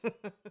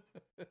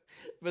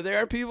 But there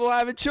are people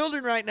having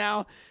children right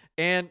now,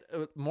 And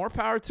more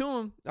power to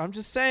them. I'm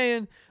just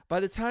saying, by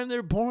the time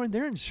they're born,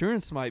 their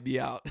insurance might be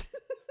out.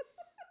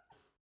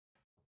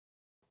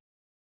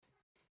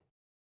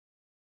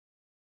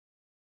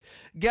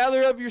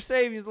 Gather up your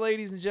savings,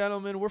 ladies and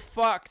gentlemen. We're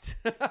fucked.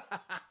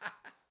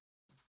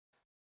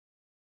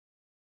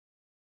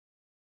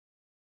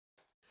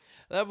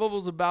 That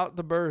bubble's about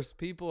to burst.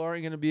 People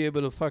aren't going to be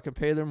able to fucking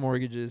pay their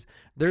mortgages.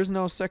 There's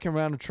no second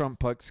round of Trump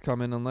pucks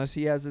coming unless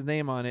he has his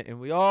name on it, and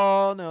we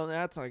all know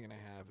that's not going to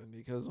happen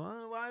because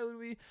why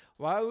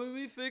would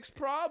we fix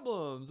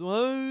problems?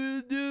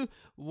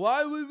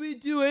 Why would we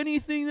do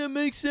anything that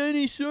makes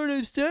any sort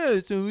of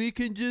sense and we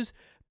can just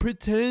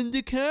pretend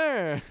to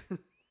care?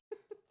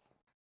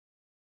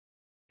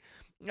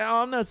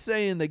 Now, I'm not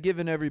saying that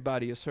giving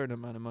everybody a certain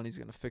amount of money is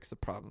going to fix the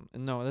problem.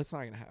 And no, that's not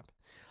going to happen.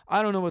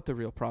 I don't know what the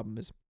real problem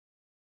is.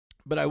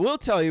 But I will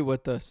tell you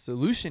what the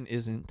solution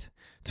isn't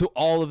to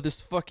all of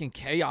this fucking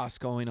chaos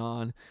going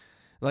on.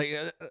 Like,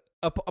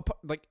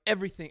 like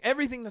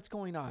everything that's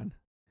going on.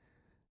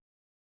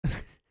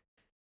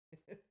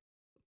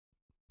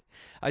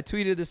 I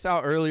tweeted this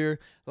out earlier.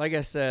 Like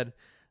I said,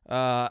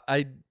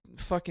 I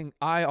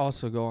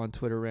also go on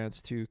Twitter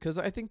rants too because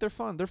I think they're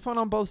fun. They're fun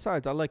on both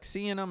sides. I like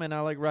seeing them and I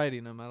like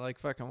writing them. I like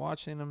fucking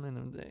watching them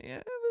and yeah,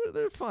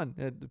 they're fun.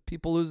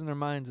 People losing their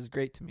minds is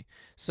great to me.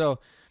 So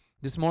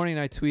this morning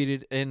I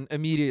tweeted and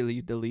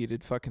immediately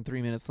deleted fucking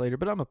 3 minutes later,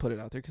 but I'm going to put it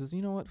out there because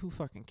you know what? Who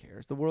fucking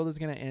cares? The world is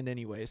going to end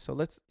anyway. So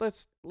let's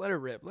let it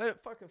rip. Let it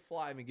fucking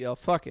fly, Miguel.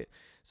 Fuck it.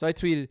 So I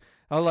tweeted,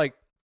 I was like,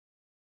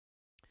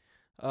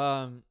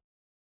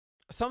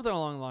 something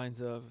along the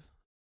lines of,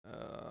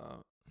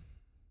 how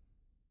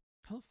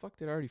the fuck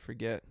did I already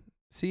forget?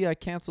 See, I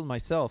canceled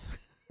myself.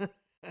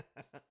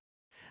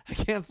 I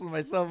canceled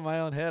myself in my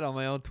own head on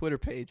my own Twitter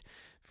page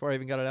before I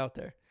even got it out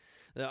there.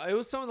 It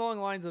was something along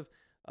the lines of,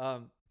 I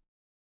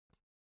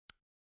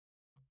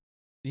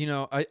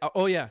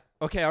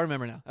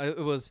remember now.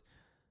 It was,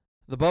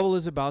 the bubble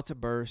is about to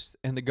burst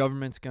and the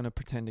government's going to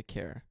pretend to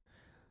care.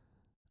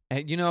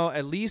 And,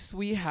 at least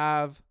we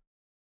have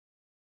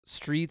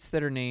streets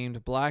that are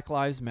named Black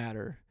Lives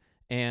Matter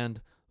and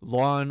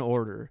Law and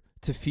Order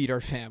to feed our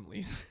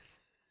families.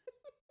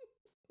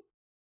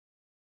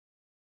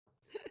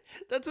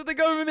 That's what the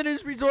government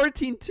is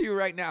resorting to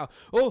right now.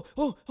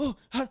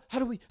 How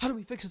do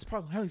we fix this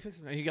problem? How do we fix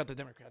it? You got the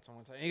Democrats on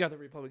one side, and you got the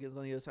Republicans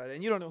on the other side,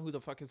 and you don't know who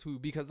the fuck is who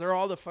because they're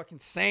all the fucking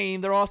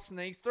same. They're all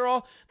snakes. They're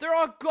all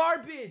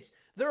garbage.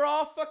 They're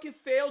all fucking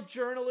failed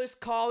journalists,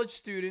 college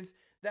students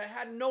that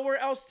had nowhere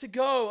else to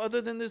go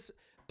other than this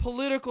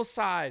political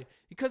side,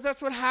 because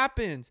that's what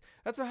happens.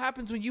 That's what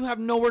happens when you have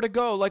nowhere to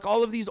go. Like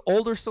all of these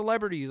older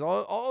celebrities,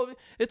 all of it.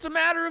 It's a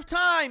matter of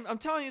time. I'm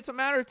telling you, it's a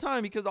matter of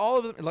time because all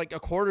of them, like a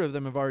quarter of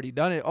them have already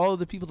done it. All of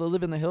the people that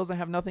live in the hills and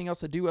have nothing else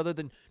to do other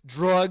than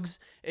drugs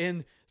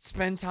and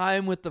spend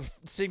time with the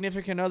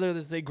significant other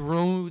that they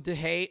grew to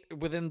hate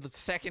within the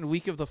second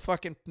week of the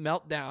fucking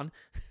meltdown.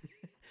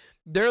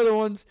 They're the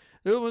ones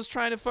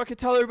trying to fucking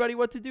tell everybody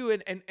what to do,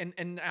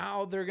 and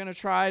now they're gonna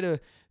try to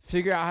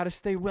figure out how to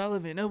stay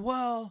relevant. And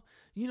we're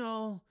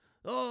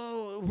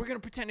gonna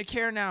pretend to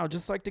care now,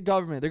 just like the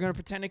government. They're gonna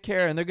pretend to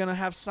care, and they're gonna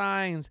have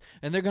signs,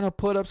 and they're gonna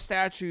put up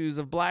statues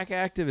of black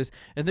activists,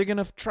 and they're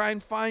gonna try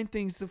and find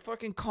things to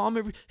fucking calm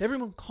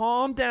everyone.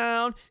 Calm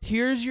down.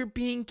 Here's your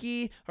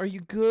binky. Are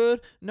you good?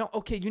 No.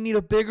 Okay. You need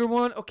a bigger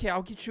one. Okay.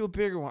 I'll get you a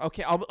bigger one.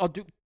 Okay. I'll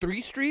do 3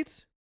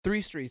 streets. 3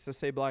 streets to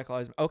say Black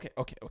Lives Matter.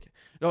 Okay.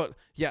 No,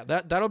 yeah,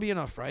 that'll be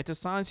enough, right? To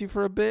silence you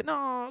for a bit.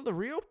 No, the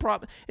real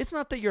problem, it's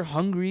not that you're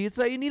hungry. It's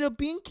that you need a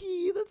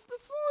binky. That's what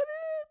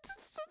it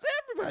is.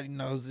 Everybody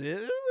knows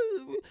it.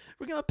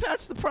 We're going to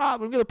patch the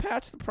problem.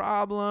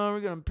 We're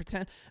going to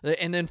pretend.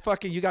 And then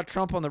fucking you got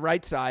Trump on the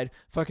right side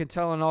fucking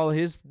telling all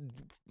his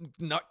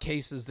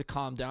nutcases to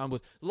calm down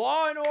with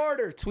law and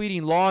order,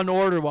 tweeting law and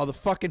order while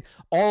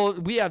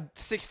we have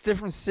 6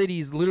 different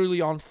cities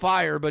literally on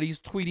fire, but he's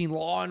tweeting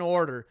law and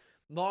order.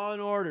 Law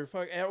and order.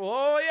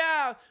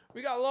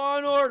 We got law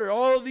and order.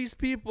 All of these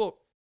people.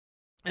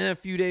 And a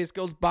few days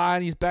goes by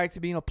and he's back to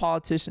being a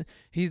politician.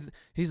 He's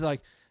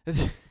like,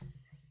 dude,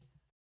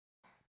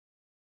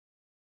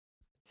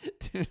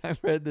 I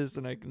read this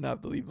and I could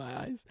not believe my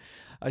eyes.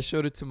 I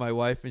showed it to my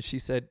wife and she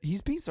said,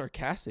 he's being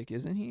sarcastic,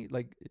 isn't he?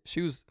 Like,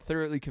 she was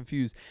thoroughly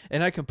confused.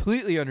 And I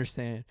completely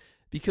understand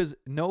because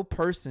no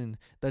person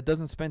that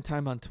doesn't spend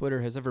time on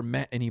Twitter has ever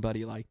met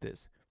anybody like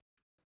this.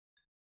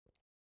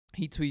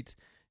 He tweets,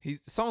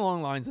 he's something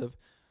along the lines of,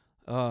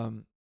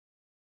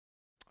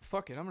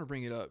 fuck it, I'm going to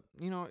bring it up.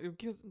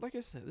 Because like I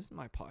said, this is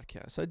my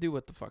podcast. I do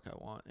what the fuck I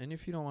want. And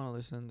if you don't want to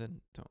listen,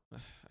 then don't.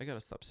 I got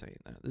to stop saying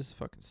that. This is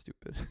fucking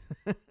stupid.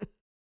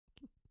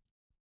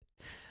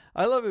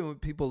 I love it when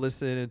people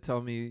listen and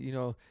tell me,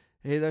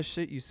 hey, that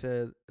shit you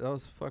said, that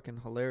was fucking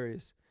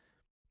hilarious.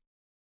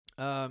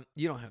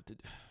 You don't have to.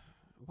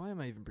 Why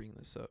am I even bringing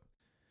this up?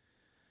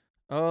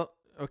 Oh,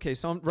 okay,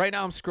 so right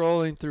now I'm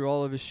scrolling through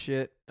all of his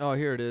shit. Oh,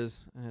 here it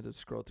is. I had to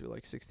scroll through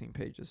like 16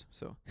 pages.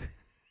 So,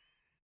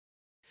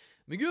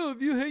 Miguel,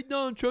 if you hate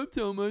Donald Trump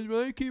so much,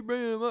 why you keep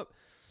bringing him up?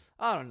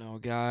 I don't know,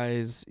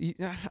 guys.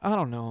 I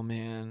don't know,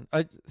 man.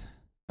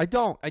 I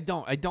I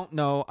don't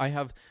know. I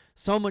have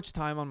so much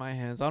time on my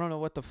hands. I don't know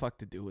what the fuck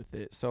to do with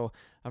it. So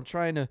I'm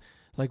trying to,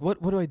 like,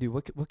 what do I do?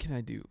 What can I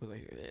do?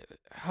 Like,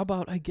 how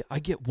about I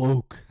get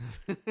woke?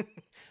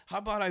 How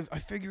about I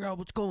figure out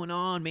what's going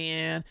on,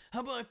 man?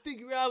 How about I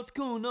figure out what's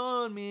going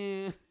on,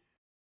 man?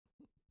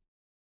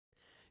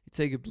 You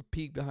take a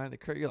peek behind the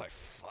curtain, you're like,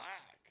 fuck,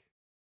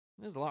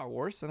 this is a lot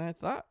worse than I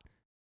thought.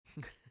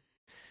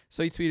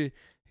 So he tweeted,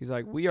 he's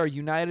like, we are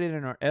united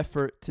in our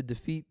effort to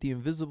defeat the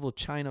invisible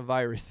China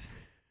virus.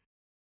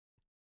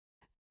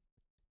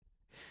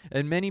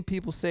 And many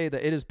people say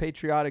that it is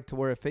patriotic to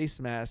wear a face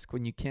mask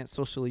when you can't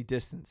socially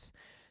distance.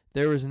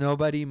 There is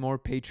nobody more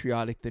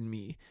patriotic than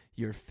me,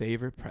 your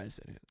favorite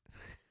president.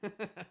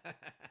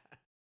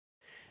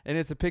 And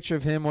it's a picture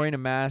of him wearing a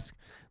mask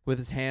with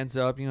his hands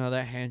up, you know,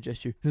 that hand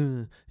gesture.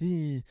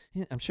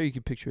 I'm sure you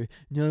can picture it.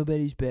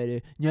 Nobody's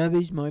better.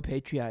 Nobody's more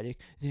patriotic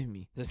than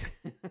me.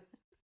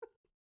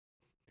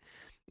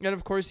 And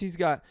of course he's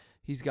got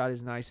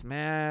his nice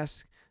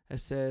mask that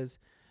says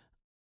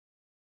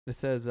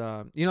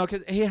you know,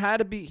 because I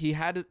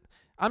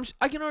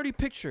can already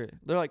picture it.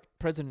 They're like,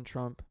 President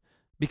Trump,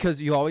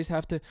 because you always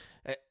have to,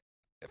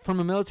 from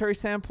a military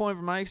standpoint,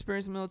 from my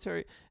experience in the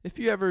military, if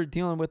you're ever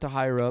dealing with a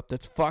higher up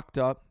that's fucked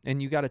up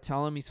and you got to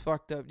tell him he's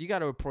fucked up, you got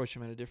to approach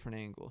him at a different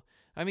angle.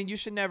 I mean, you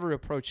should never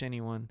approach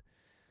anyone,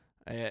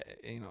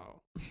 you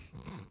know,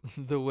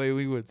 the way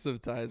we would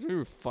sometimes. We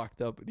were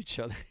fucked up with each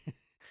other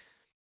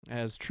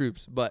as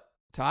troops. But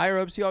to higher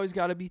ups, you always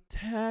got to be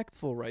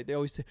tactful, right? They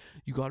always say,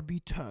 you got to be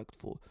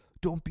tactful.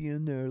 Don't be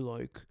in there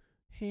like,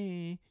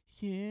 hey,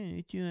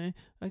 yeah,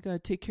 I got to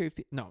take care of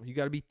it. No, you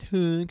got to be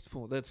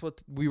tactful. That's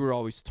what we were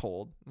always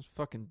told. It's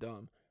fucking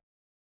dumb.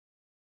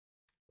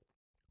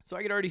 So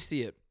I could already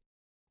see it.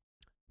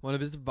 One of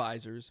his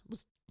advisors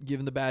was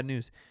given the bad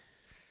news.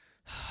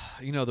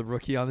 You know, the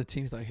rookie on the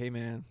team's like, hey,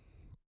 man.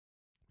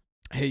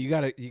 Hey, you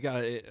got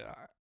to,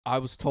 I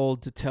was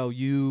told to tell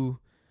you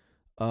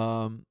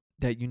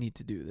that you need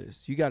to do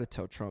this. You got to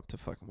tell Trump to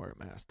fucking wear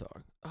a mask,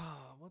 dog.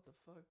 Oh, what the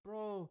fuck,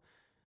 bro?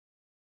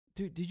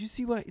 Dude, did you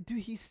see what? Dude,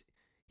 he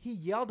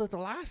yelled at the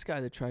last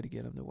guy that tried to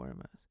get him to wear a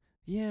mask.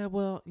 Yeah,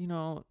 well, you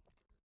know,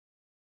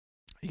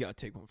 you got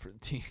to take one for the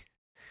team.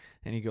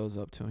 And he goes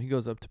up to him. He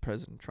goes up to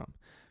President Trump.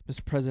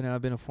 Mr. President,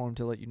 I've been informed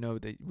to let you know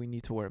that we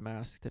need to wear a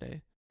mask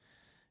today.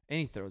 And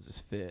he throws his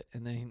fit.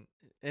 And then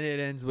it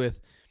ends with,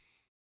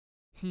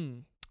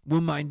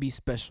 will mine be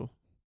special?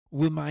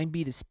 Will mine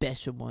be the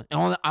special one?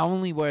 I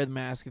only wear the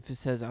mask if it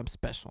says I'm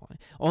special.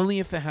 Only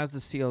if it has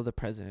the seal of the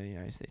President of the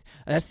United States.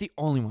 That's the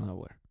only one I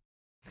wear.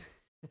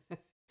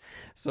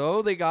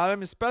 So they got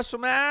him a special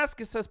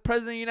mask. It says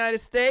President of the United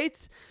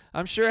States.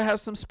 I'm sure it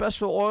has some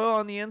special oil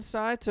on the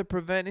inside to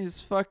prevent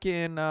his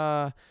fucking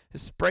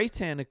his spray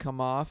tan to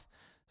come off.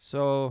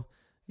 So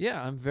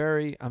yeah, I'm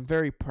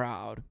very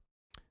proud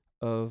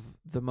of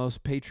the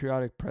most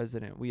patriotic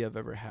president we have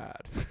ever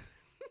had.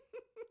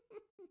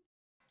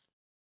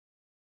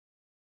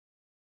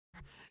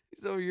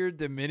 So you're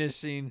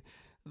diminishing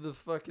the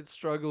fucking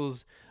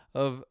struggles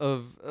of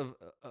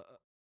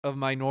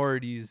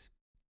minorities.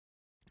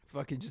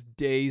 Fucking just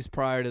days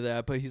prior to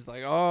that, but he's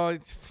like, oh,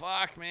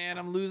 fuck, man,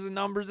 I'm losing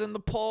numbers in the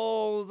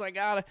polls. I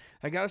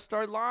gotta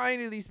start lying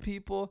to these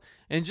people.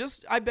 And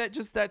I bet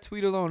just that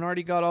tweet alone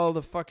already got all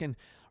the fucking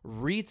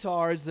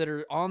retards that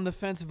are on the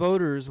fence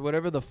voters,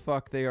 whatever the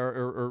fuck they are,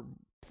 or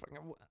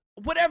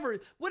whatever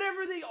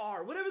they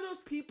are, whatever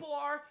those people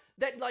are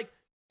that like,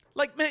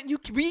 man, you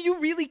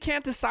really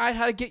can't decide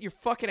how to get your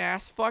fucking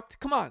ass fucked?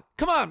 Come on,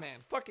 man.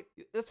 Fuck it.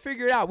 Let's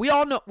figure it out.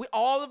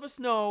 All of us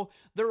know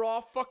they're all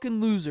fucking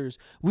losers.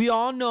 We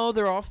all know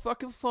they're all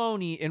fucking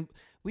phony. And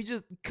we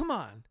just, come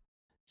on.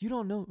 You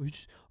don't know.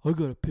 I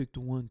gotta pick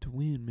the one to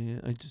win, man.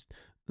 I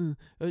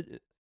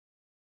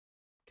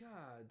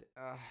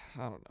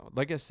don't know.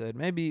 Like I said,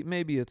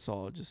 maybe it's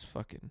all just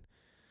fucking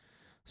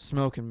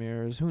smoke and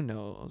mirrors. Who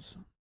knows?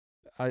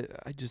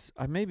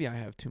 Maybe I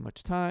have too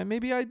much time.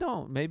 Maybe I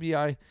don't. Maybe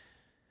I.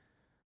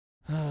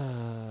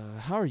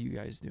 How are you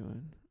guys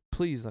doing?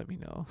 Please let me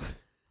know.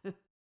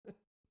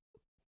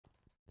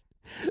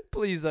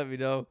 Please let me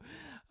know.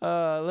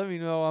 Let me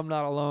know I'm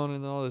not alone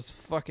in all this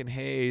fucking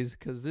haze,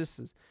 because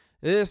this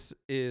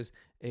is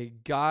a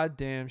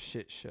goddamn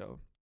shit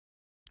show.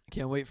 I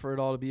can't wait for it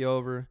all to be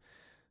over.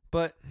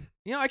 But,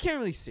 you know, I can't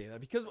really say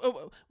that, because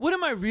what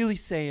am I really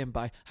saying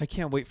by I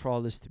can't wait for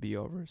all this to be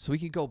over? So we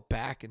can go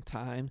back in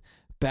time,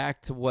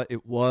 back to what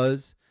it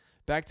was,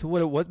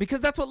 because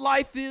that's what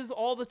life is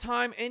all the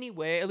time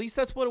anyway. At least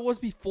that's what it was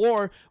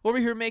before. Over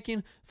here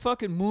making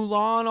fucking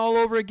Mulan all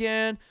over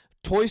again.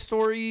 Toy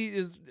Story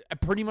is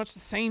pretty much the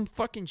same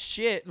fucking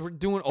shit. We're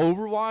doing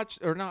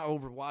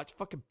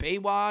fucking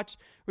Baywatch.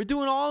 We're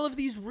doing all of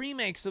these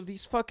remakes of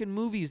these fucking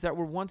movies that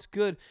were once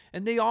good,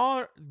 and they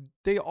are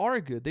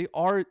good.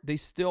 They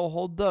still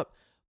hold up.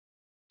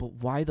 But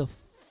why the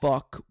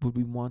fuck would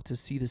we want to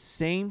see the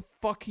same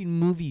fucking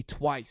movie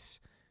twice?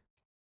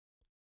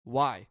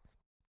 Why?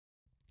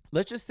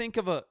 Let's just think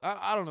of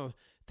I don't know.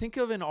 Think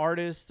of an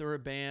artist or a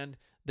band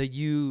that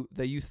you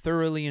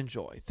thoroughly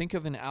enjoy. Think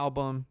of an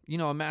album,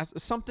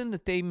 something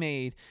that they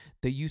made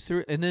that you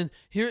threw, and then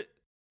here,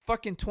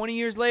 fucking 20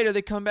 years later,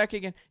 they come back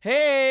again.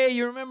 Hey,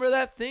 you remember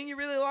that thing you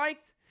really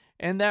liked?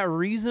 And that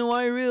reason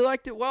why you really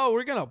liked it? Well,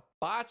 we're gonna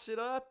botch it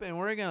up and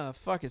we're gonna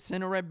fucking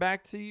send it right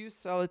back to you,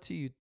 sell it to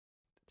you,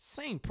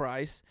 same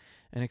price,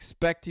 and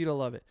expect you to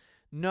love it.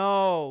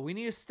 No, we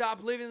need to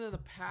stop living in the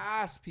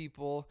past,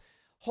 people.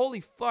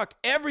 Holy fuck,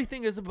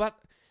 everything is about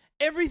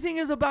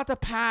the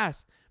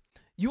past.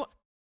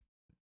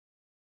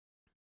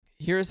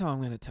 Here's how I'm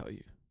going to tell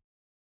you.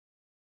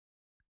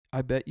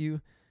 I bet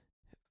you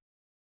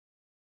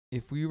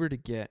if we were to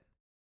get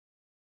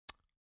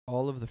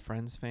all of the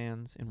Friends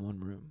fans in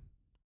one room,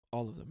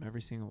 all of them,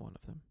 every single one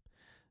of them,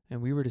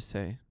 and we were to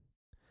say,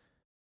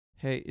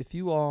 hey, if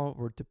you all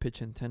were to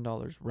pitch in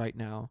 $10 right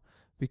now,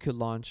 we could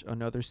launch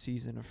another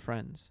season of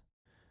Friends.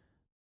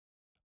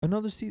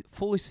 Another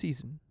fully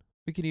season.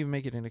 We could even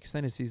make it an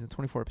extended season,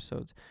 24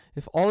 episodes.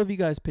 If all of you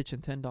guys pitch in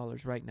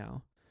 $10 right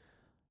now,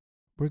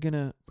 we're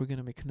gonna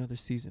make another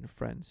season of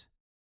Friends.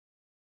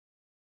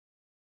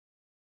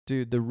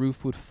 Dude, the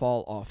roof would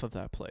fall off of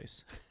that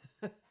place.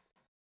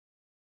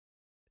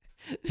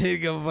 They'd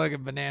go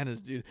fucking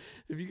bananas, dude.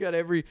 If you got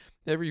every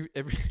But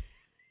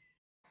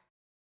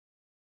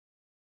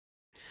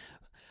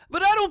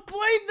I don't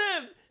blame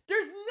them.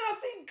 There's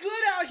nothing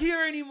good out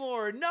here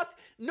anymore.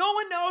 No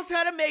one knows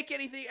how to make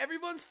anything.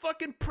 Everyone's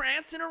fucking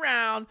prancing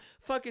around,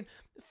 fucking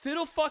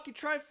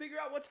trying to figure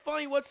out what's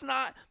funny, what's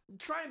not.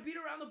 Try and beat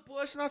around the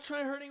bush, not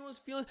trying to hurt anyone's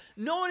feelings.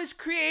 No one is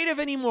creative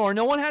anymore.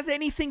 No one has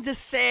anything to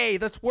say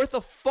that's worth a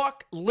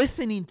fuck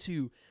listening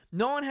to.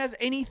 No one has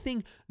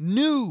anything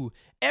new.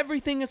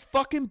 Everything is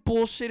fucking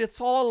bullshit. It's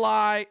all a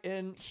lie.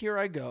 And here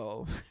I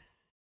go.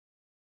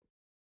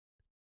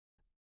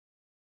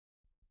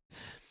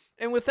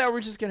 And with that, we're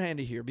just going to end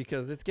it here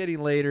because it's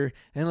getting later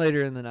and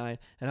later in the night,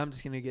 and I'm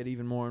just going to get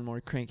even more and more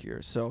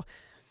crankier. So,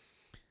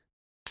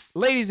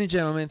 ladies and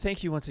gentlemen,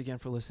 thank you once again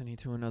for listening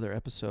to another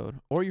episode,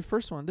 or your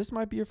first one. This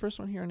might be your first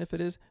one here, and if it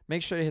is,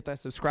 make sure to hit that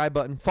subscribe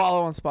button,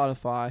 follow on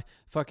Spotify,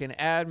 fucking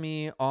add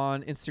me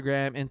on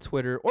Instagram and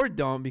Twitter, or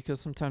don't, because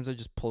sometimes I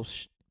just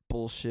post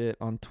bullshit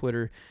on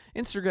Twitter.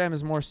 Instagram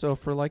is more so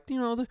for, like,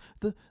 the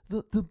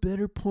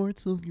better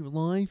parts of your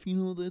life.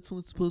 That's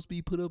what's supposed to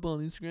be put up on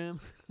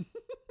Instagram.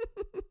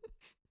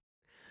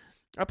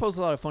 I post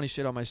a lot of funny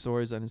shit on my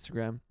stories on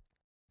Instagram.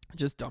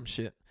 Just dumb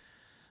shit.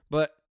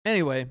 But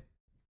anyway,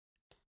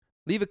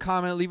 leave a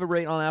comment, leave a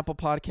rate on Apple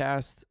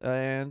Podcasts,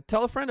 and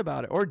tell a friend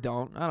about it. Or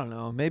don't. I don't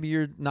know. Maybe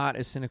you're not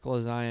as cynical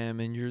as I am,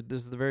 and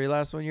this is the very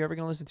last one you're ever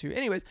going to listen to.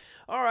 Anyways,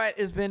 all right.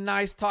 It's been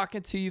nice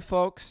talking to you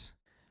folks.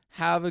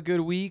 Have a good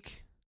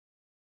week.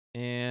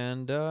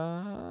 And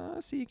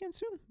see you again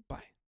soon.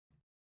 Bye.